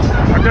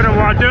 I don't know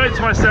why I do it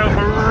to myself.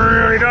 I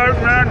really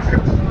don't, man.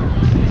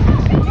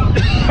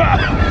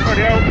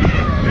 Bloody hell!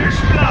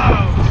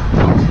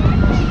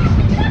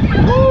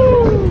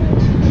 Woo!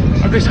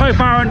 I just hope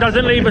Aaron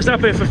doesn't leave us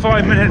up here for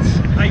 5 minutes.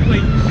 8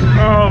 weeks.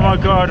 Oh my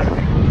God.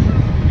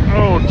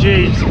 Oh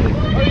jeez.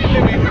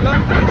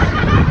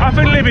 I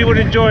think Libby would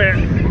enjoy it.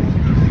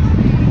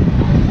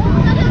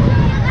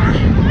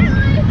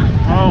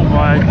 Oh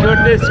my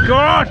goodness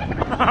God.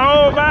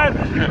 Oh man.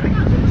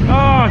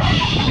 Oh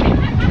shit.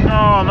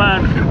 Oh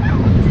man.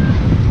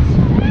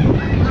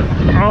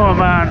 Oh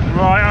man.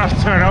 Right, I'll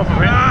turn off a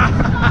bit.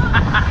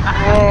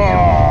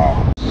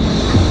 Oh.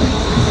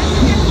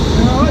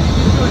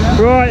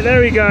 Right,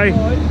 there we go.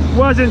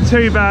 Wasn't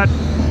too bad.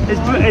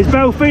 Is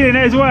Belle feeling it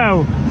as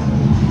well?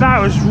 That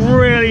was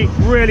really,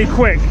 really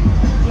quick.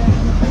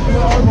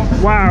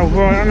 Wow.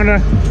 Right, I'm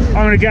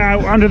gonna get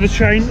out under the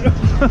chain.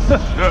 That's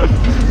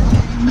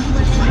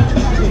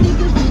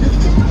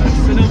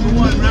the number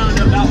one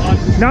roundup, that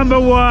one. Number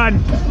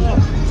one.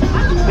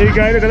 There you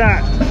go. Look at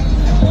that.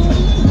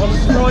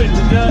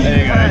 There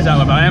you go. There's that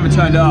one. I haven't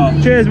turned it off.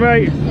 Cheers,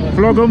 mate.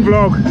 Vlog on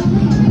vlog.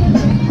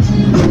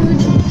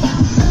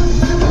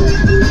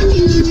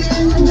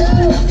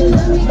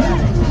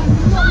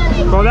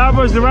 Well, that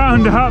was the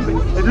roundup.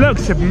 It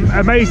looks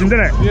amazing,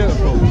 doesn't it?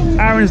 Beautiful.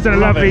 Aaron's done a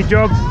lovely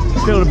job.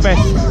 Still the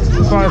best.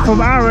 Right,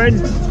 from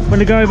Aaron, I'm going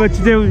to go over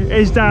to do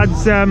his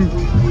dad's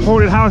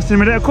haunted house in a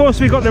minute. Of course,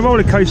 we got the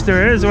roller coaster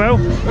here as well.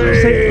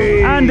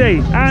 See,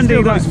 Andy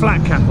Still got his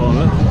flat cap on.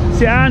 Look.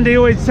 See, Andy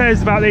always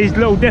says about these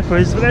little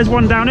dippers, but there's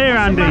one down here,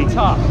 Andy.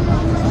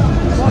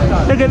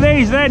 Look at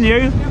these, then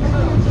you.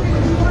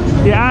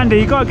 Yeah, Andy,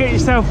 you got to get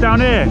yourself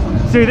down here.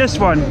 See this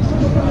one.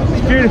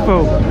 It's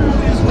beautiful.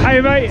 Hey,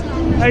 mate.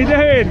 How you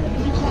doing?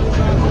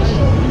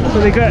 So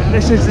they got.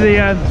 This is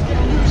the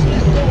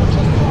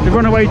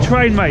runaway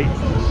train, mate.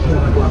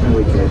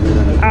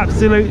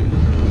 Absolute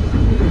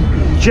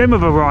gem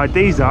of a ride.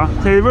 These are.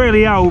 So they're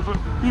really old, but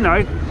you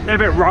know they're a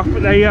bit rough,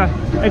 but they're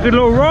good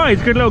little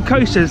rides, good little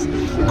coasters.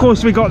 Of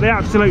course, we got the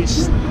absolute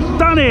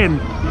stunning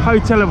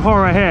Hotel of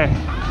Horror here.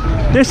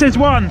 This is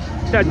one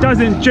that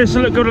doesn't just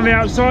look good on the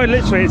outside.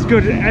 Literally, it's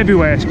good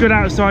everywhere. It's good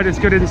outside. It's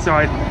good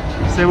inside.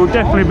 So we'll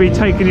definitely be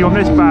taking you on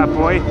this bad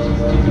boy.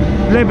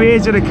 Libby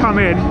is going to come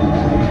in.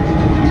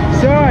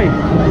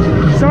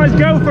 Si's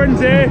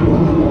girlfriend's here.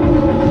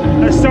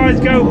 That's Si's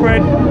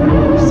girlfriend.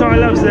 Si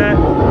loves her.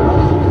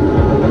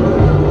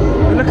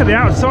 But look at the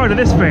outside of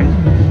this thing.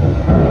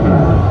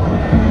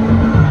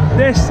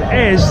 This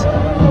is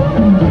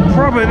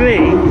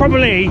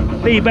probably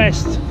the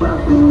best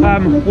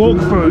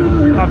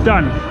walkthrough I've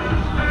done.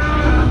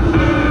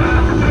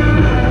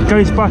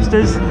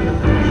 Ghostbusters.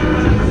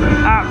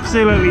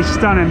 Absolutely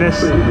stunning, this.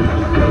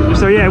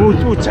 So yeah,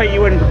 we'll take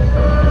you in.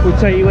 We'll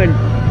take you in.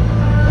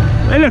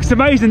 It looks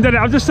amazing, doesn't it?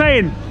 I'm just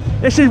saying,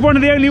 this is one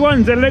of the only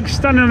ones that looks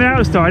stunning on the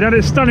outside and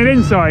it's stunning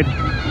inside.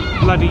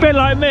 Bloody. A bit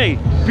like me.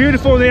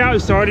 Beautiful on the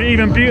outside and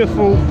even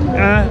beautifuler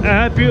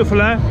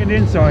in the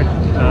inside.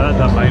 That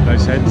doesn't make no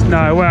sense.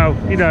 No, well,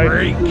 you know.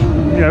 Freak.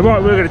 You know,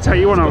 right, we're going to take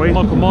you on, aren't we?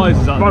 Michael Myers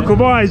is up Michael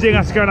there. Myers, you're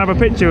going to have to go and have a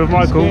picture with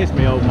Michael. Scares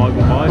me, old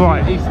Michael Myers.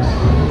 Right. He's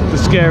the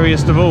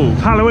scariest of all.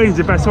 Halloween's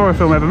the best horror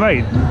film ever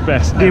made.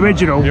 Best. The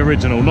original. The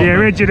original, not the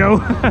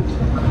original.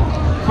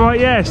 Right,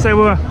 yeah, so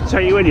we'll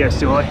take you in, yes,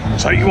 do I?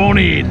 Take you on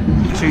in.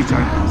 Two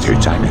times.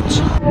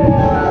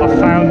 I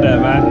found her,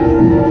 man.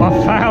 I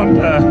found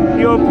her.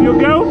 Your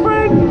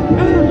girlfriend?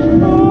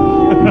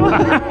 Oh.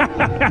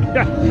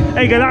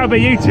 There you go, that'll be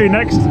you two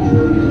next.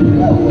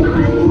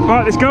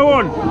 Right, let's go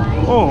on.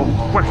 Oh,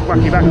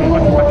 wacky backy.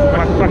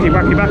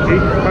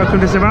 Welcome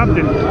to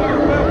Southampton.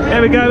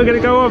 There we go, we're going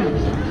to go on.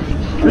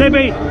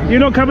 Libby, you're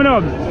not coming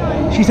on?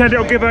 She said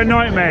it'll give her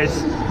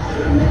nightmares.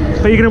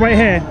 But you're going to wait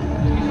here?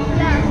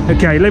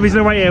 Okay, Libby's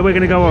going to wait here, we're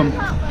going to go on.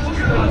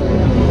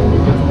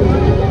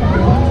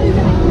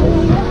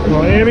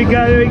 Right, here we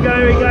go.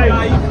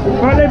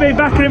 Right, Libby,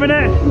 back in a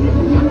minute.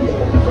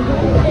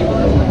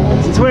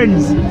 It's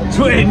twins.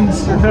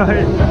 Twins?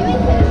 Right.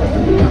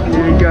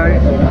 Here we go.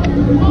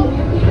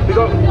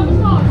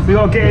 We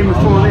got to get in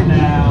before this.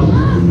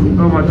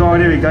 Oh my god,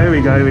 here we go.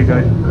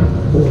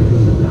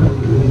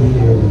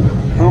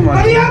 Oh my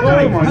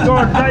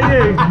god, is that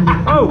you?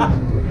 Oh!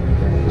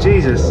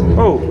 Jesus.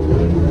 Oh!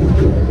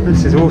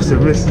 This is awesome.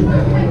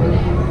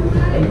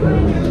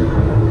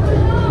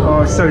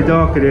 Oh, it's so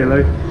dark in here,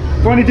 though.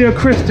 Why don't you do a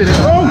Christian?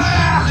 Oh!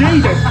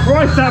 Jesus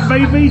Christ, that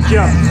made me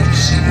jump!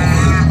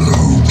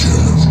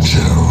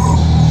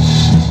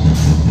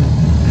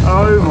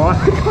 Oh my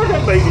god,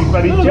 that made me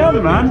bloody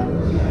jump, man!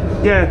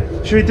 Yeah,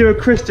 should we do a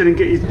Christian and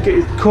get his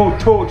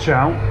torch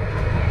out?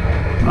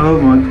 Oh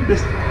my,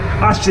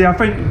 actually I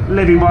think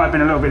Libby might have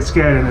been a little bit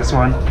scared in this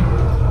one.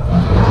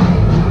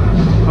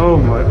 Oh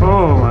my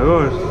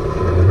god.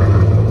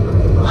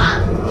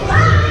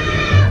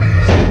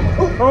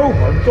 Oh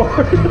my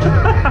god.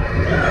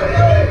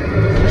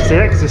 It's the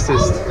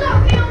Exorcist.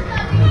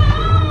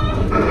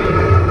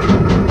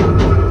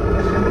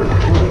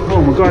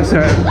 Oh my god,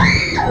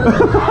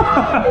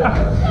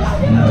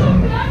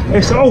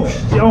 it's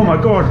oh my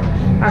god,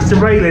 that's the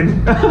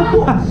railing.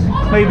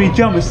 Maybe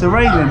jump, it's the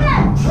railing.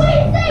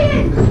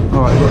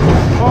 Alright,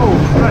 oh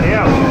bloody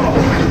hell.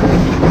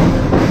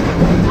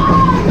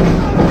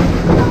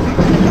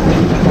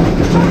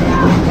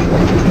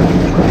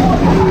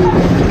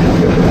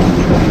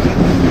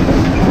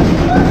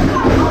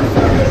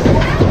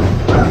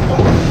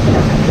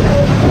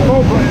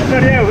 Oh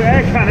bloody hell,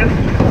 air cannon.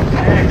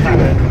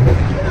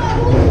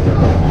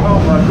 Oh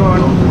my god.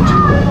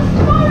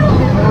 Oh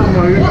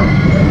my god.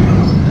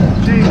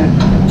 Jesus.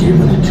 Give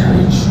me the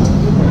cage.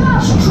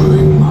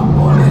 Screwing my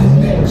body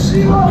next.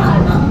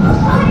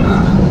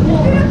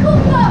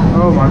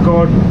 Oh my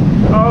god.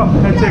 Oh,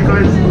 that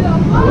tickles.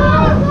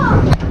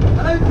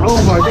 Oh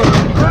my god.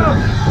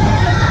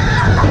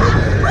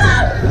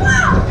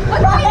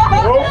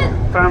 Oh,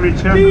 family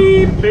chat.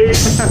 Beep. Beep.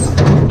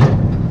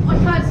 I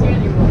can't see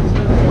anyone.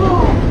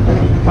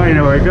 Oh, you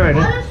know where we're going,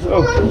 eh?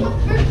 Oh.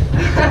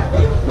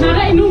 No,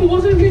 that ain't normal,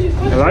 wasn't music.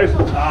 Hello?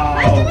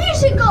 Where's the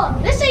music gone?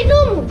 Let's say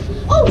normal.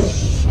 Oh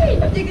shit!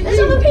 There's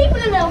other people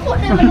in there. I thought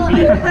they were like.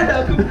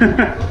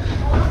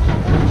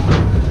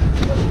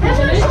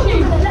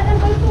 Let them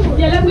go forward.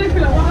 Yeah, let them go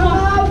through like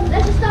one.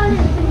 Let's just stand in.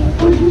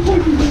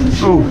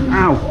 Oh,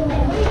 ow.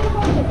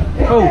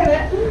 Oh.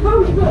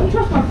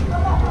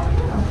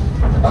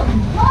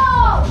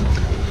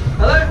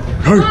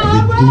 Hurt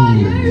the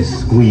demons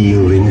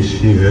squeal in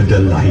sheer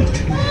delight.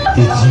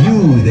 It's you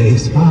they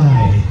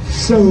spy,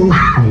 so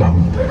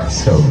plump,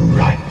 so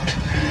right.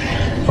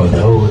 For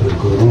though the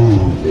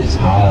groove is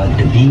hard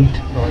to beat,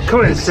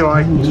 Come in, Si.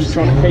 Just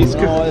trying to keep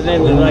score at the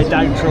end of the day,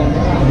 don't try.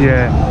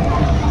 Yeah.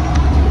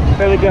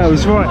 There it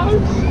goes, right.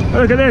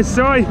 Look at this,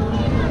 Si.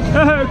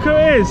 Look who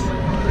it is.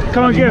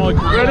 Come on, give.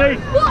 Ready?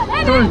 What?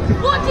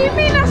 What do you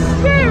mean that's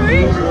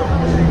scary?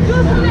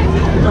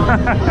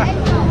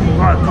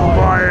 Michael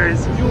Myers.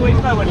 You always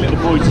know when little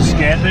boys are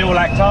scared, they all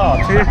act hard.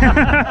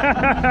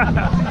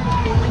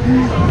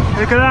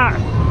 Look at that.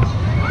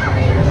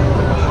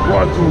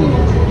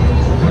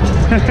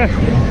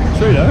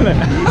 True though, isn't it?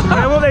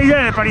 Yeah, what they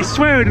did, but he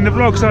swearing in the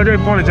vlog, so I do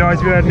apologise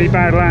if you heard any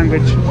bad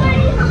language.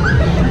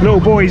 Little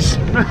boys.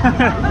 Look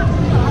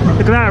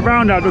at that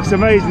roundup, looks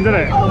amazing,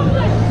 doesn't it?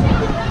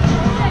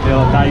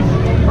 Yeah, Dave.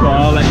 Right,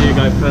 I'll let you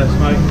go first,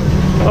 mate.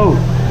 Oh.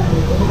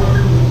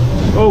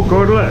 Oh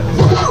god, look.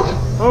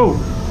 Oh.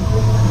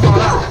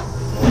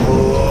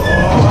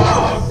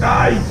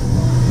 Dave!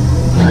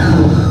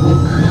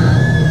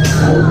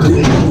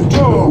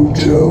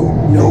 Joe,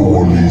 no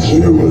one is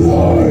here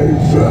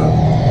alive.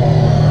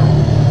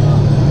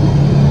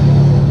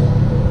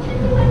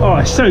 Oh,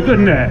 it's so good,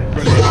 isn't it?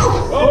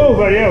 Oh,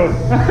 bloody hell.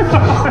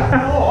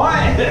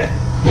 Alright!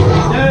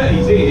 Dirty,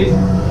 it is.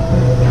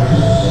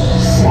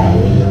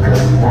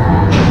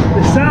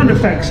 The sound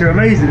effects are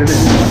amazing, isn't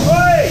it?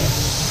 Oi!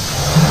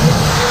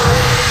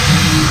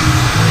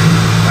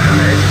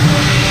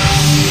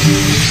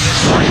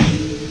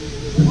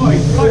 Oh,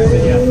 he's close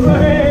at you.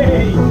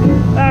 Hey!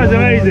 That was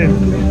amazing.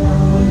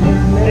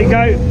 There you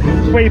go.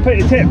 It's where you put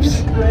your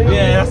tips.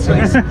 Yeah, that's what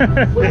it's.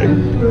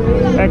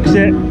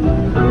 Exit.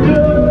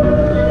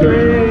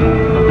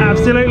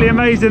 Absolutely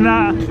amazing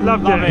that.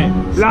 Loved Love it. it.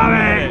 Love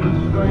it.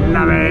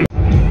 Love it.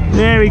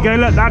 There we go.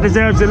 Look, that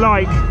deserves a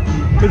like.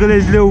 Look at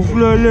this little.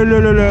 Look.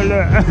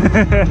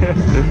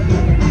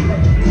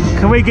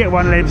 Can we get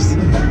one, Libs?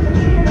 Do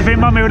you think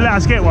Mummy would let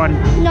us get one?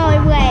 No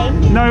way.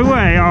 No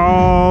way.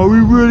 Oh, we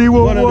really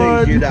want one. One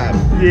of these you'd have.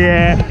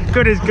 Yeah,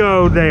 good as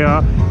gold they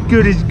are.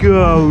 Good as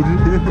gold.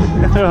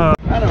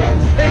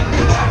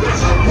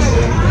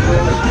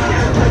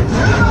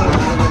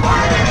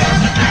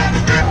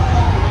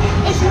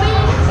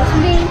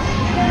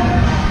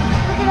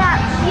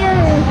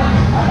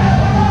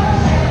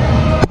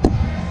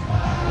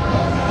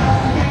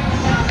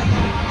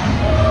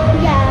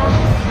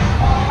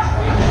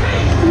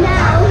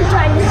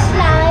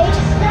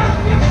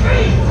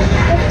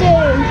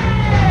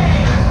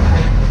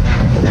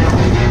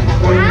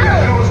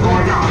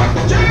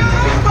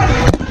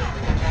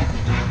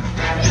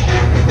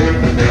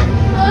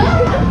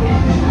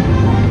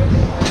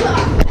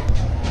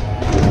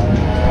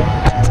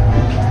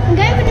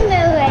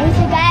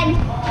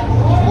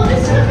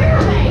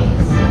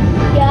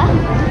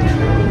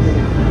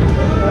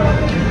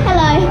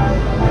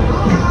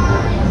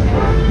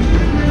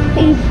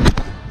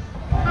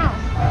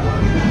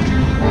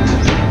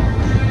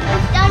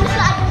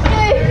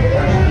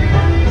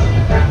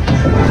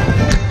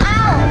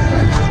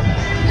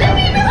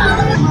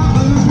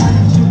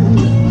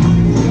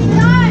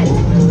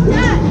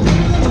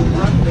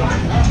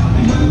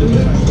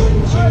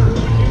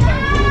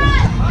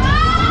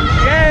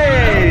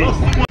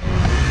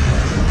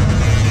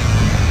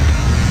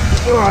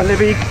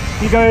 Libby,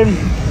 you go in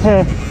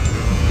here.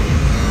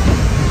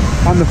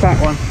 I'm the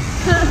fat one.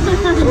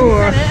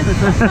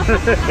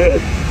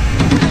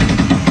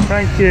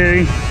 Thank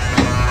you.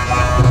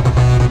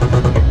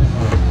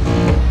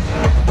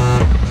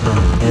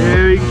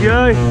 Here we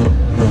go.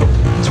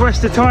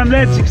 Twist the time,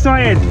 lads.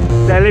 Excited.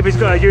 There, Libby's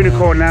got a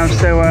unicorn now,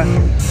 so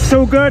it's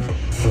all good.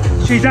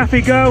 She's a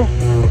happy girl.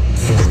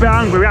 It's a bit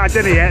hungry. We haven't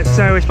had dinner yet,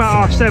 so it's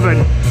about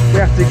 7:30.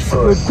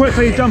 We'll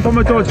quickly jump on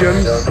the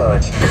Dodgems,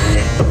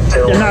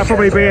 and that'll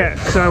probably be it.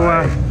 So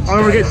I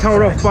don't want to get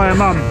told off by her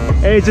mum.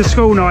 It's a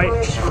school night.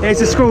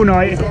 It's a school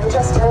night. I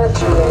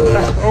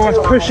was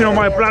pushing on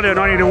my bladder and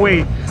I need a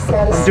wee.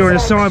 I'm doing a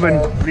Simon.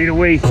 I need a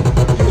wee.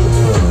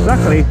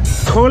 Luckily,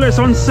 toilets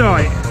on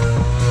site.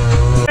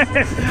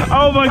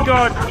 Oh my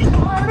god!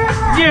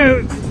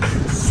 You!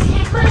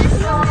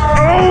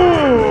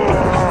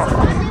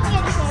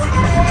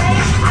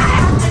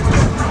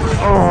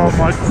 Oh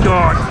my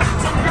god!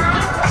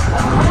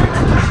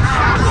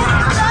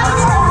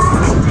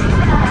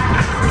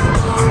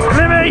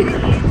 Libby!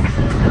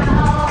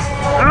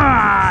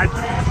 Ah!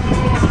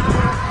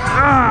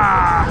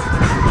 Ah!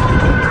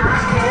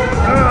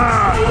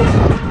 Ah!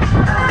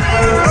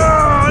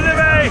 Oh,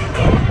 Libby!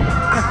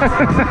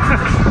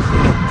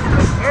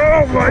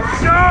 Oh my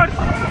god!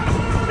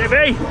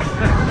 Libby!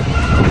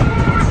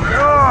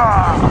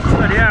 Oh,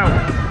 bloody hell!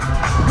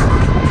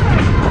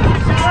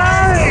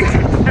 Hey!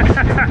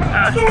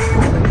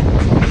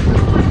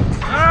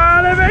 Ah,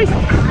 Libby!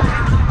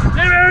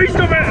 Libby,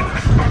 stop it!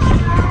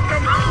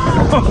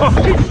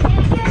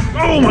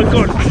 Oh my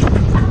god!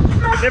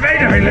 Libby,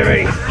 Libby,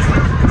 Libby!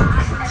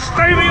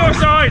 Stay by your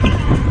side!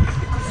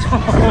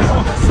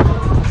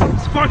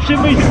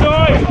 Squashing me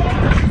side!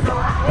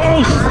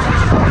 Oh!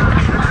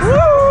 Woo!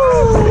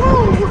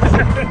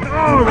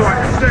 Oh,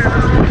 right, that's it.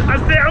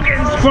 That's it, I'm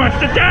getting squashed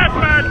to death,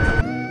 man!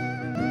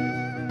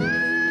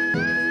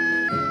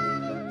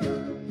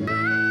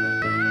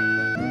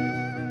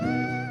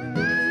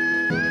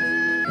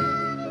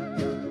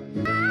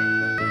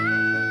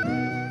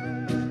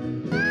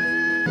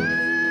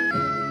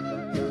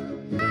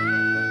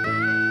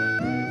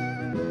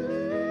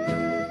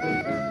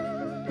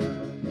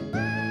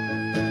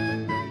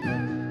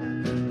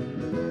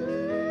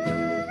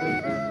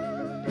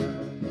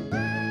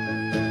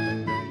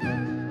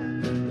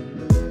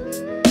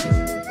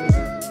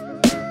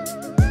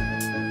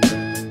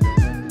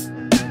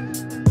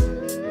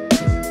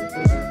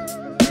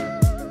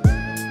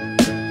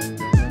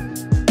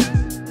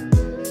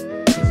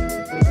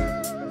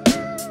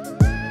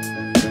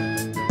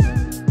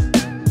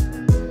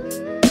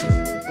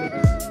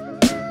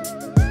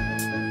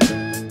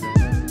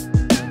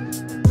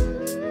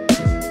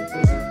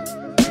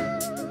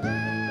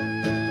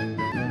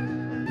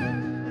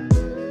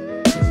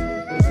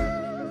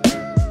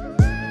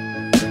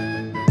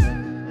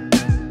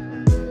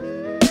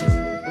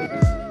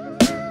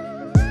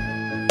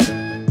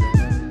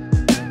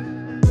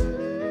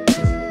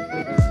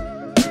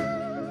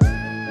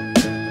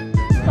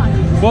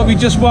 What have you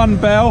just won,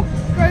 Belle?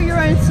 Grow your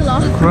own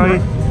sloth.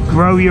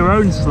 Grow your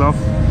own sloth.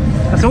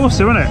 That's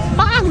awesome, isn't it?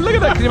 Ah, look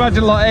at that. Can you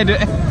imagine like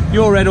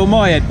your head or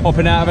my head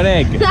popping out of an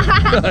egg?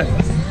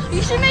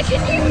 You should make a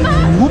new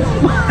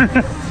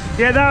map.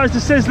 Yeah, that was the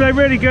sizzler.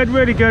 Really good,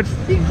 really good.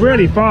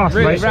 Really fast,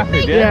 Really mate.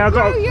 rapid, Yeah, I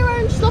got Grow your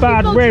own sloth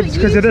bad ribs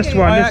because of this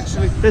one.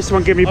 This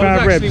one gave me I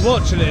bad was actually ribs.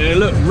 watching it and it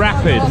looked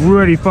rapid.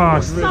 Really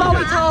fast.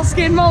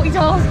 Multitasking.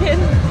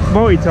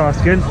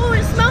 Multitasking. Oh,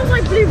 it smells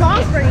like blue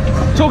raspberry.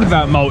 Talking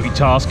about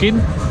multitasking,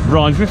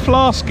 rhymes with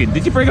flasking.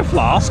 Did you bring a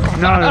flask?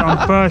 No,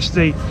 I'm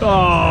thirsty.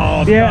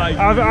 Oh, Yeah,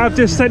 no. I've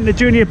just sent the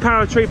junior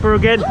paratrooper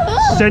again.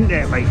 Sent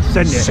it, mate.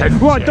 Sent it.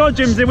 Sent Right, it.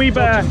 Dodgems, then we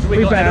better.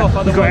 We got head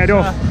off, We got head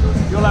off.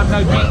 You'll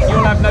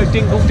have no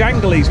dingle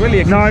danglies, will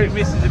you? 'Cause No. your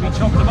missus will be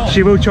chopping them off.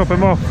 She will chop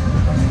him off.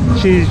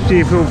 She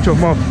will chop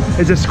him off.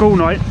 It's a school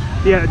night.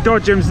 Yeah,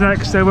 Dodgems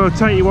next, so we'll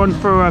take you on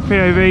for a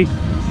POV.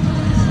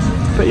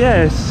 But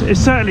yeah, it's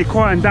certainly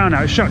quieting down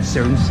now. It shuts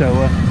soon, so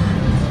we'll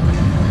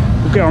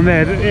get on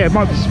there. Yeah, it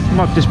might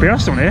just be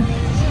us on here.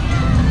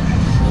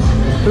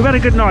 We've had a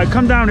good night.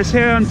 Come down. It's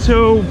here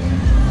until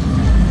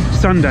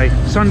Sunday.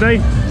 Sunday.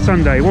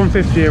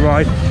 150 a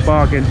ride.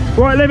 Bargain.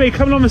 Right, Libby,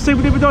 come along and see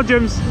what we do with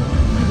Dodgems.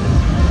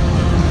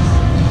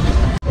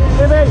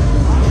 Libby.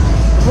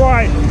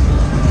 Right.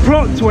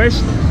 Plot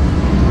twist.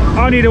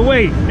 I need a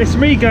wee. It's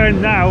me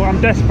going now.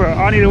 I'm desperate.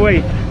 I need a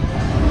wee.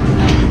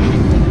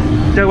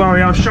 Don't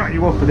worry, I'll shut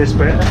you off for this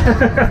bit.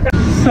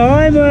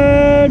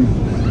 Simon!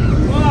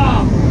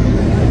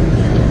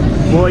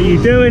 What are you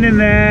doing in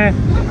there?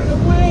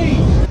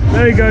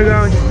 There you go,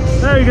 guys.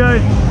 There you go.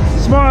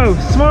 Smile,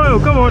 smile,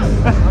 come on.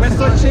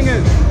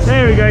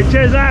 There we go.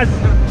 Cheers, lads.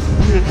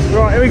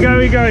 Right, here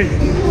we go,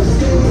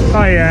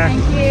 Oh yeah.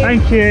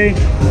 Thank you.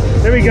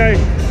 There we go.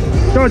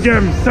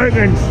 Dodgems,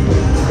 tokens.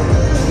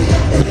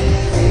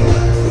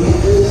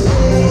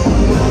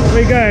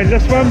 Here we go.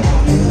 This one.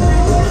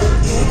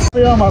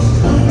 The arm up.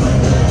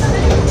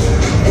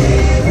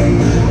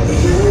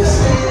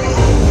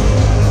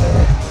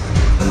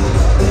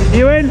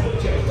 You in?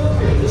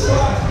 Yes,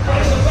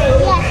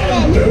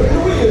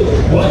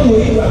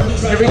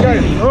 Here we go.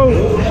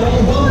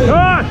 Oh,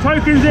 ah,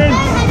 tokens in.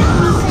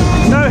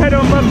 No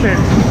head-on bumping.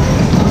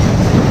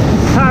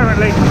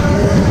 Apparently.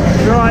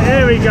 Right,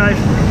 here we go.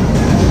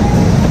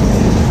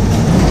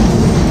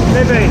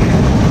 Libby.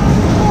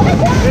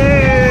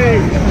 Hey.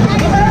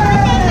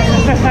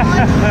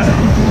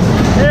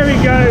 Here we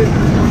go.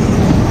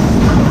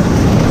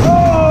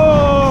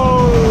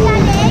 Oh.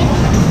 Daddy,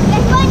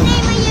 guess what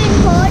name my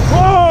unicorn?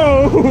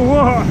 Whoa,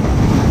 what?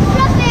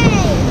 Fluffy.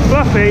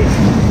 Fluffy?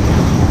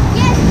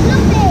 Yes,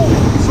 Fluffy.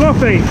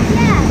 Sloppy?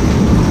 Yeah.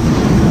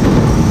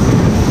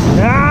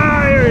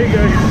 Ah, here we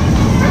go.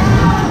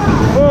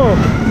 Oh.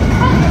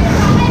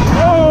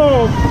 Oh.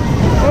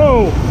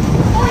 Oh.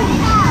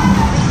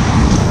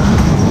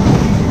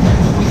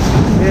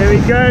 Here we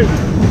go.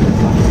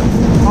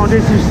 I'll do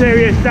some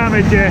serious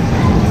damage here.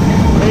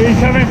 He's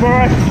coming for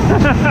us.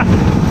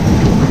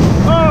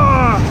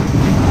 Oh.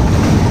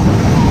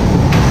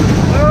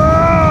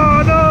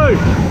 Oh no.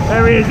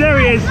 There he is, there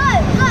he is. Go, go.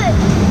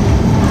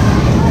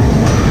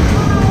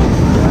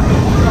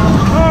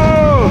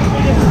 Oh.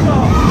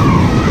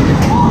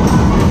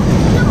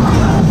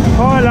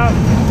 Pile up.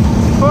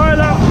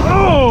 Pile up.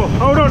 Oh,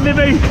 hold on,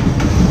 Libby.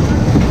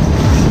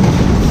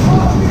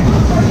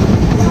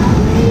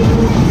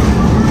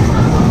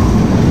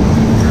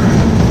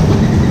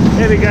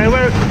 Here we go.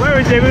 Where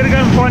is he? We're going to go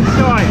and find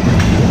Simon.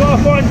 We've got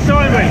to find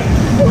Simon.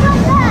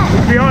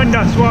 He's behind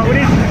us. Right, we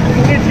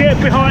need to get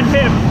behind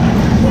him.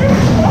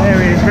 There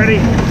he is. Ready?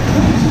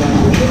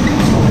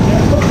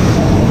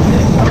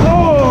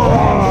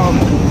 Oh!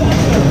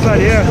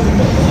 Bloody hell.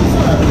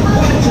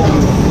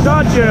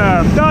 Dodge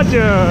him! Dodge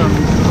him!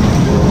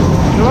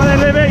 Come on then,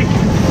 Libby.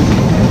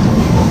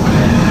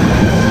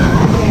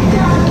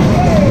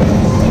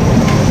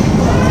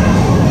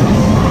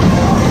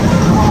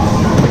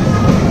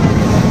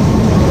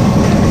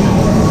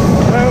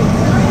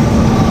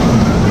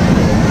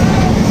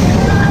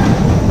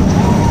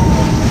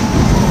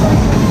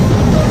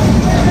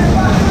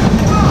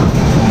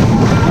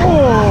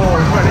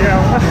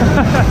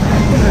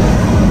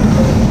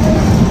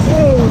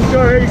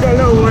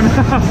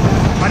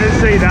 I didn't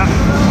see that.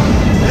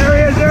 There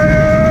he is, there he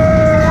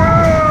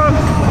is!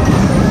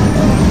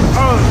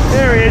 Oh,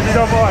 there he is, he's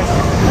on mine.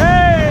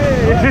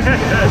 Hey!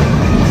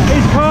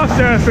 He's car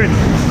surfing.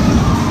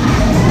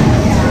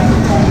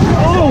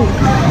 Oh!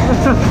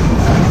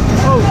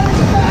 Oh!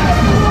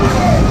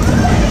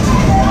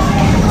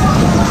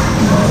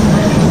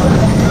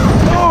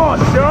 Oh,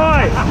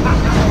 die!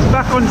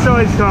 Back on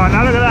side's car,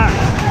 now look at that.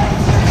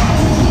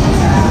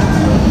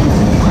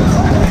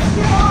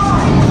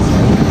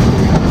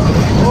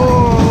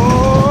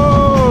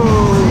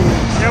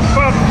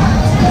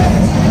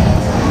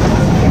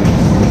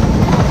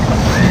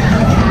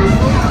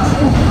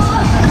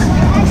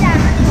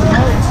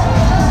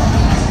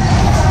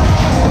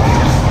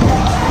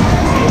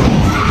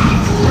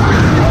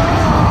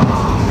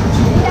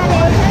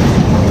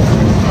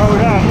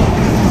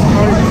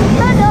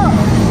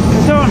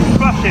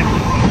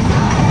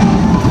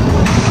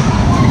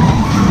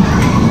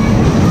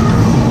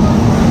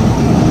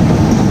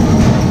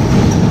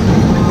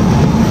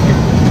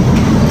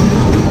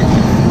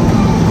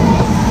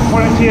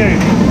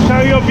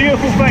 Show your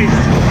beautiful face.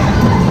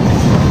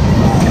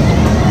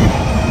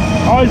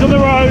 Eyes on the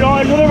road,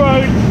 eyes on the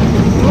road.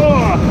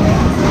 Oh.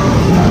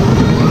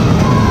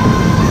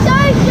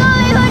 Don't show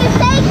me who to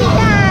take it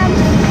down.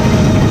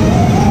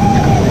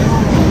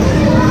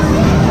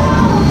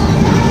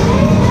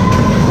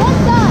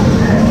 What's that?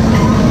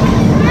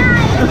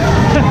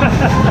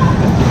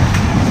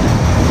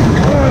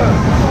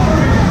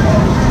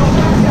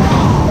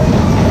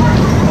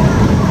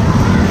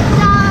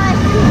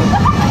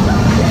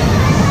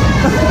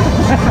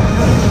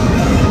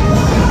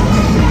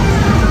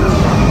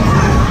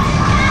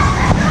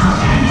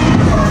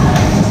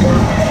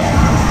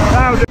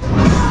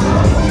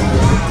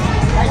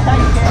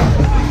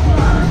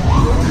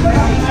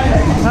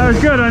 That was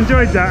good, I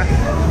enjoyed that.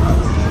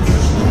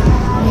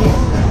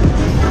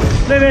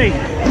 Libby,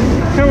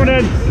 come on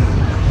in.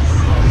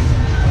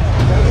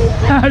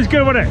 That was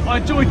good, wasn't it? I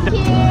enjoyed that. I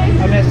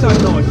mean, it's so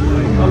nice.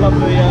 I love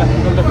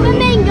the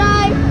Flamingo.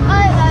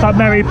 It's like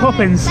Mary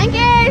Poppins. Thank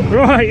you.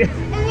 Right.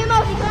 And your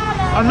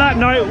multi-colour. On that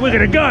note, we're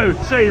going to go.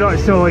 See you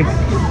later, sorry.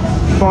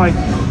 Bye.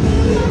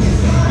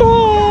 Bye.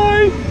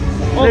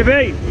 Oh.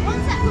 Libby.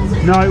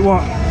 No,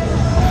 what? I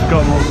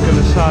forgot what I was going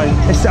to say.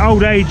 It's the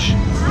old age.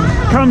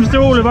 Comes to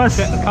all of us.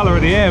 Get the colour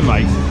of the hair,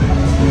 mate.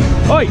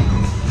 Oi!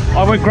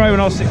 I went grey when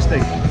I was 16.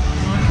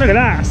 Look at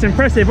that, it's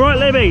impressive. Right,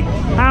 Libby,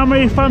 how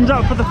many thumbs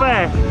up for the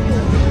fair?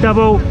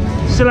 Double.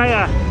 See you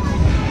later.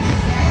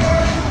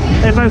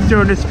 They're both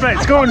doing the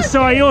splits. Go on,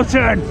 Si, your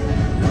turn.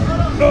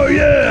 Oh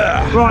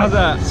yeah! Right, how's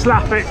that?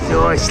 slap it,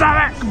 Joy.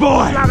 Slap it,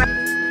 boy. Slap it.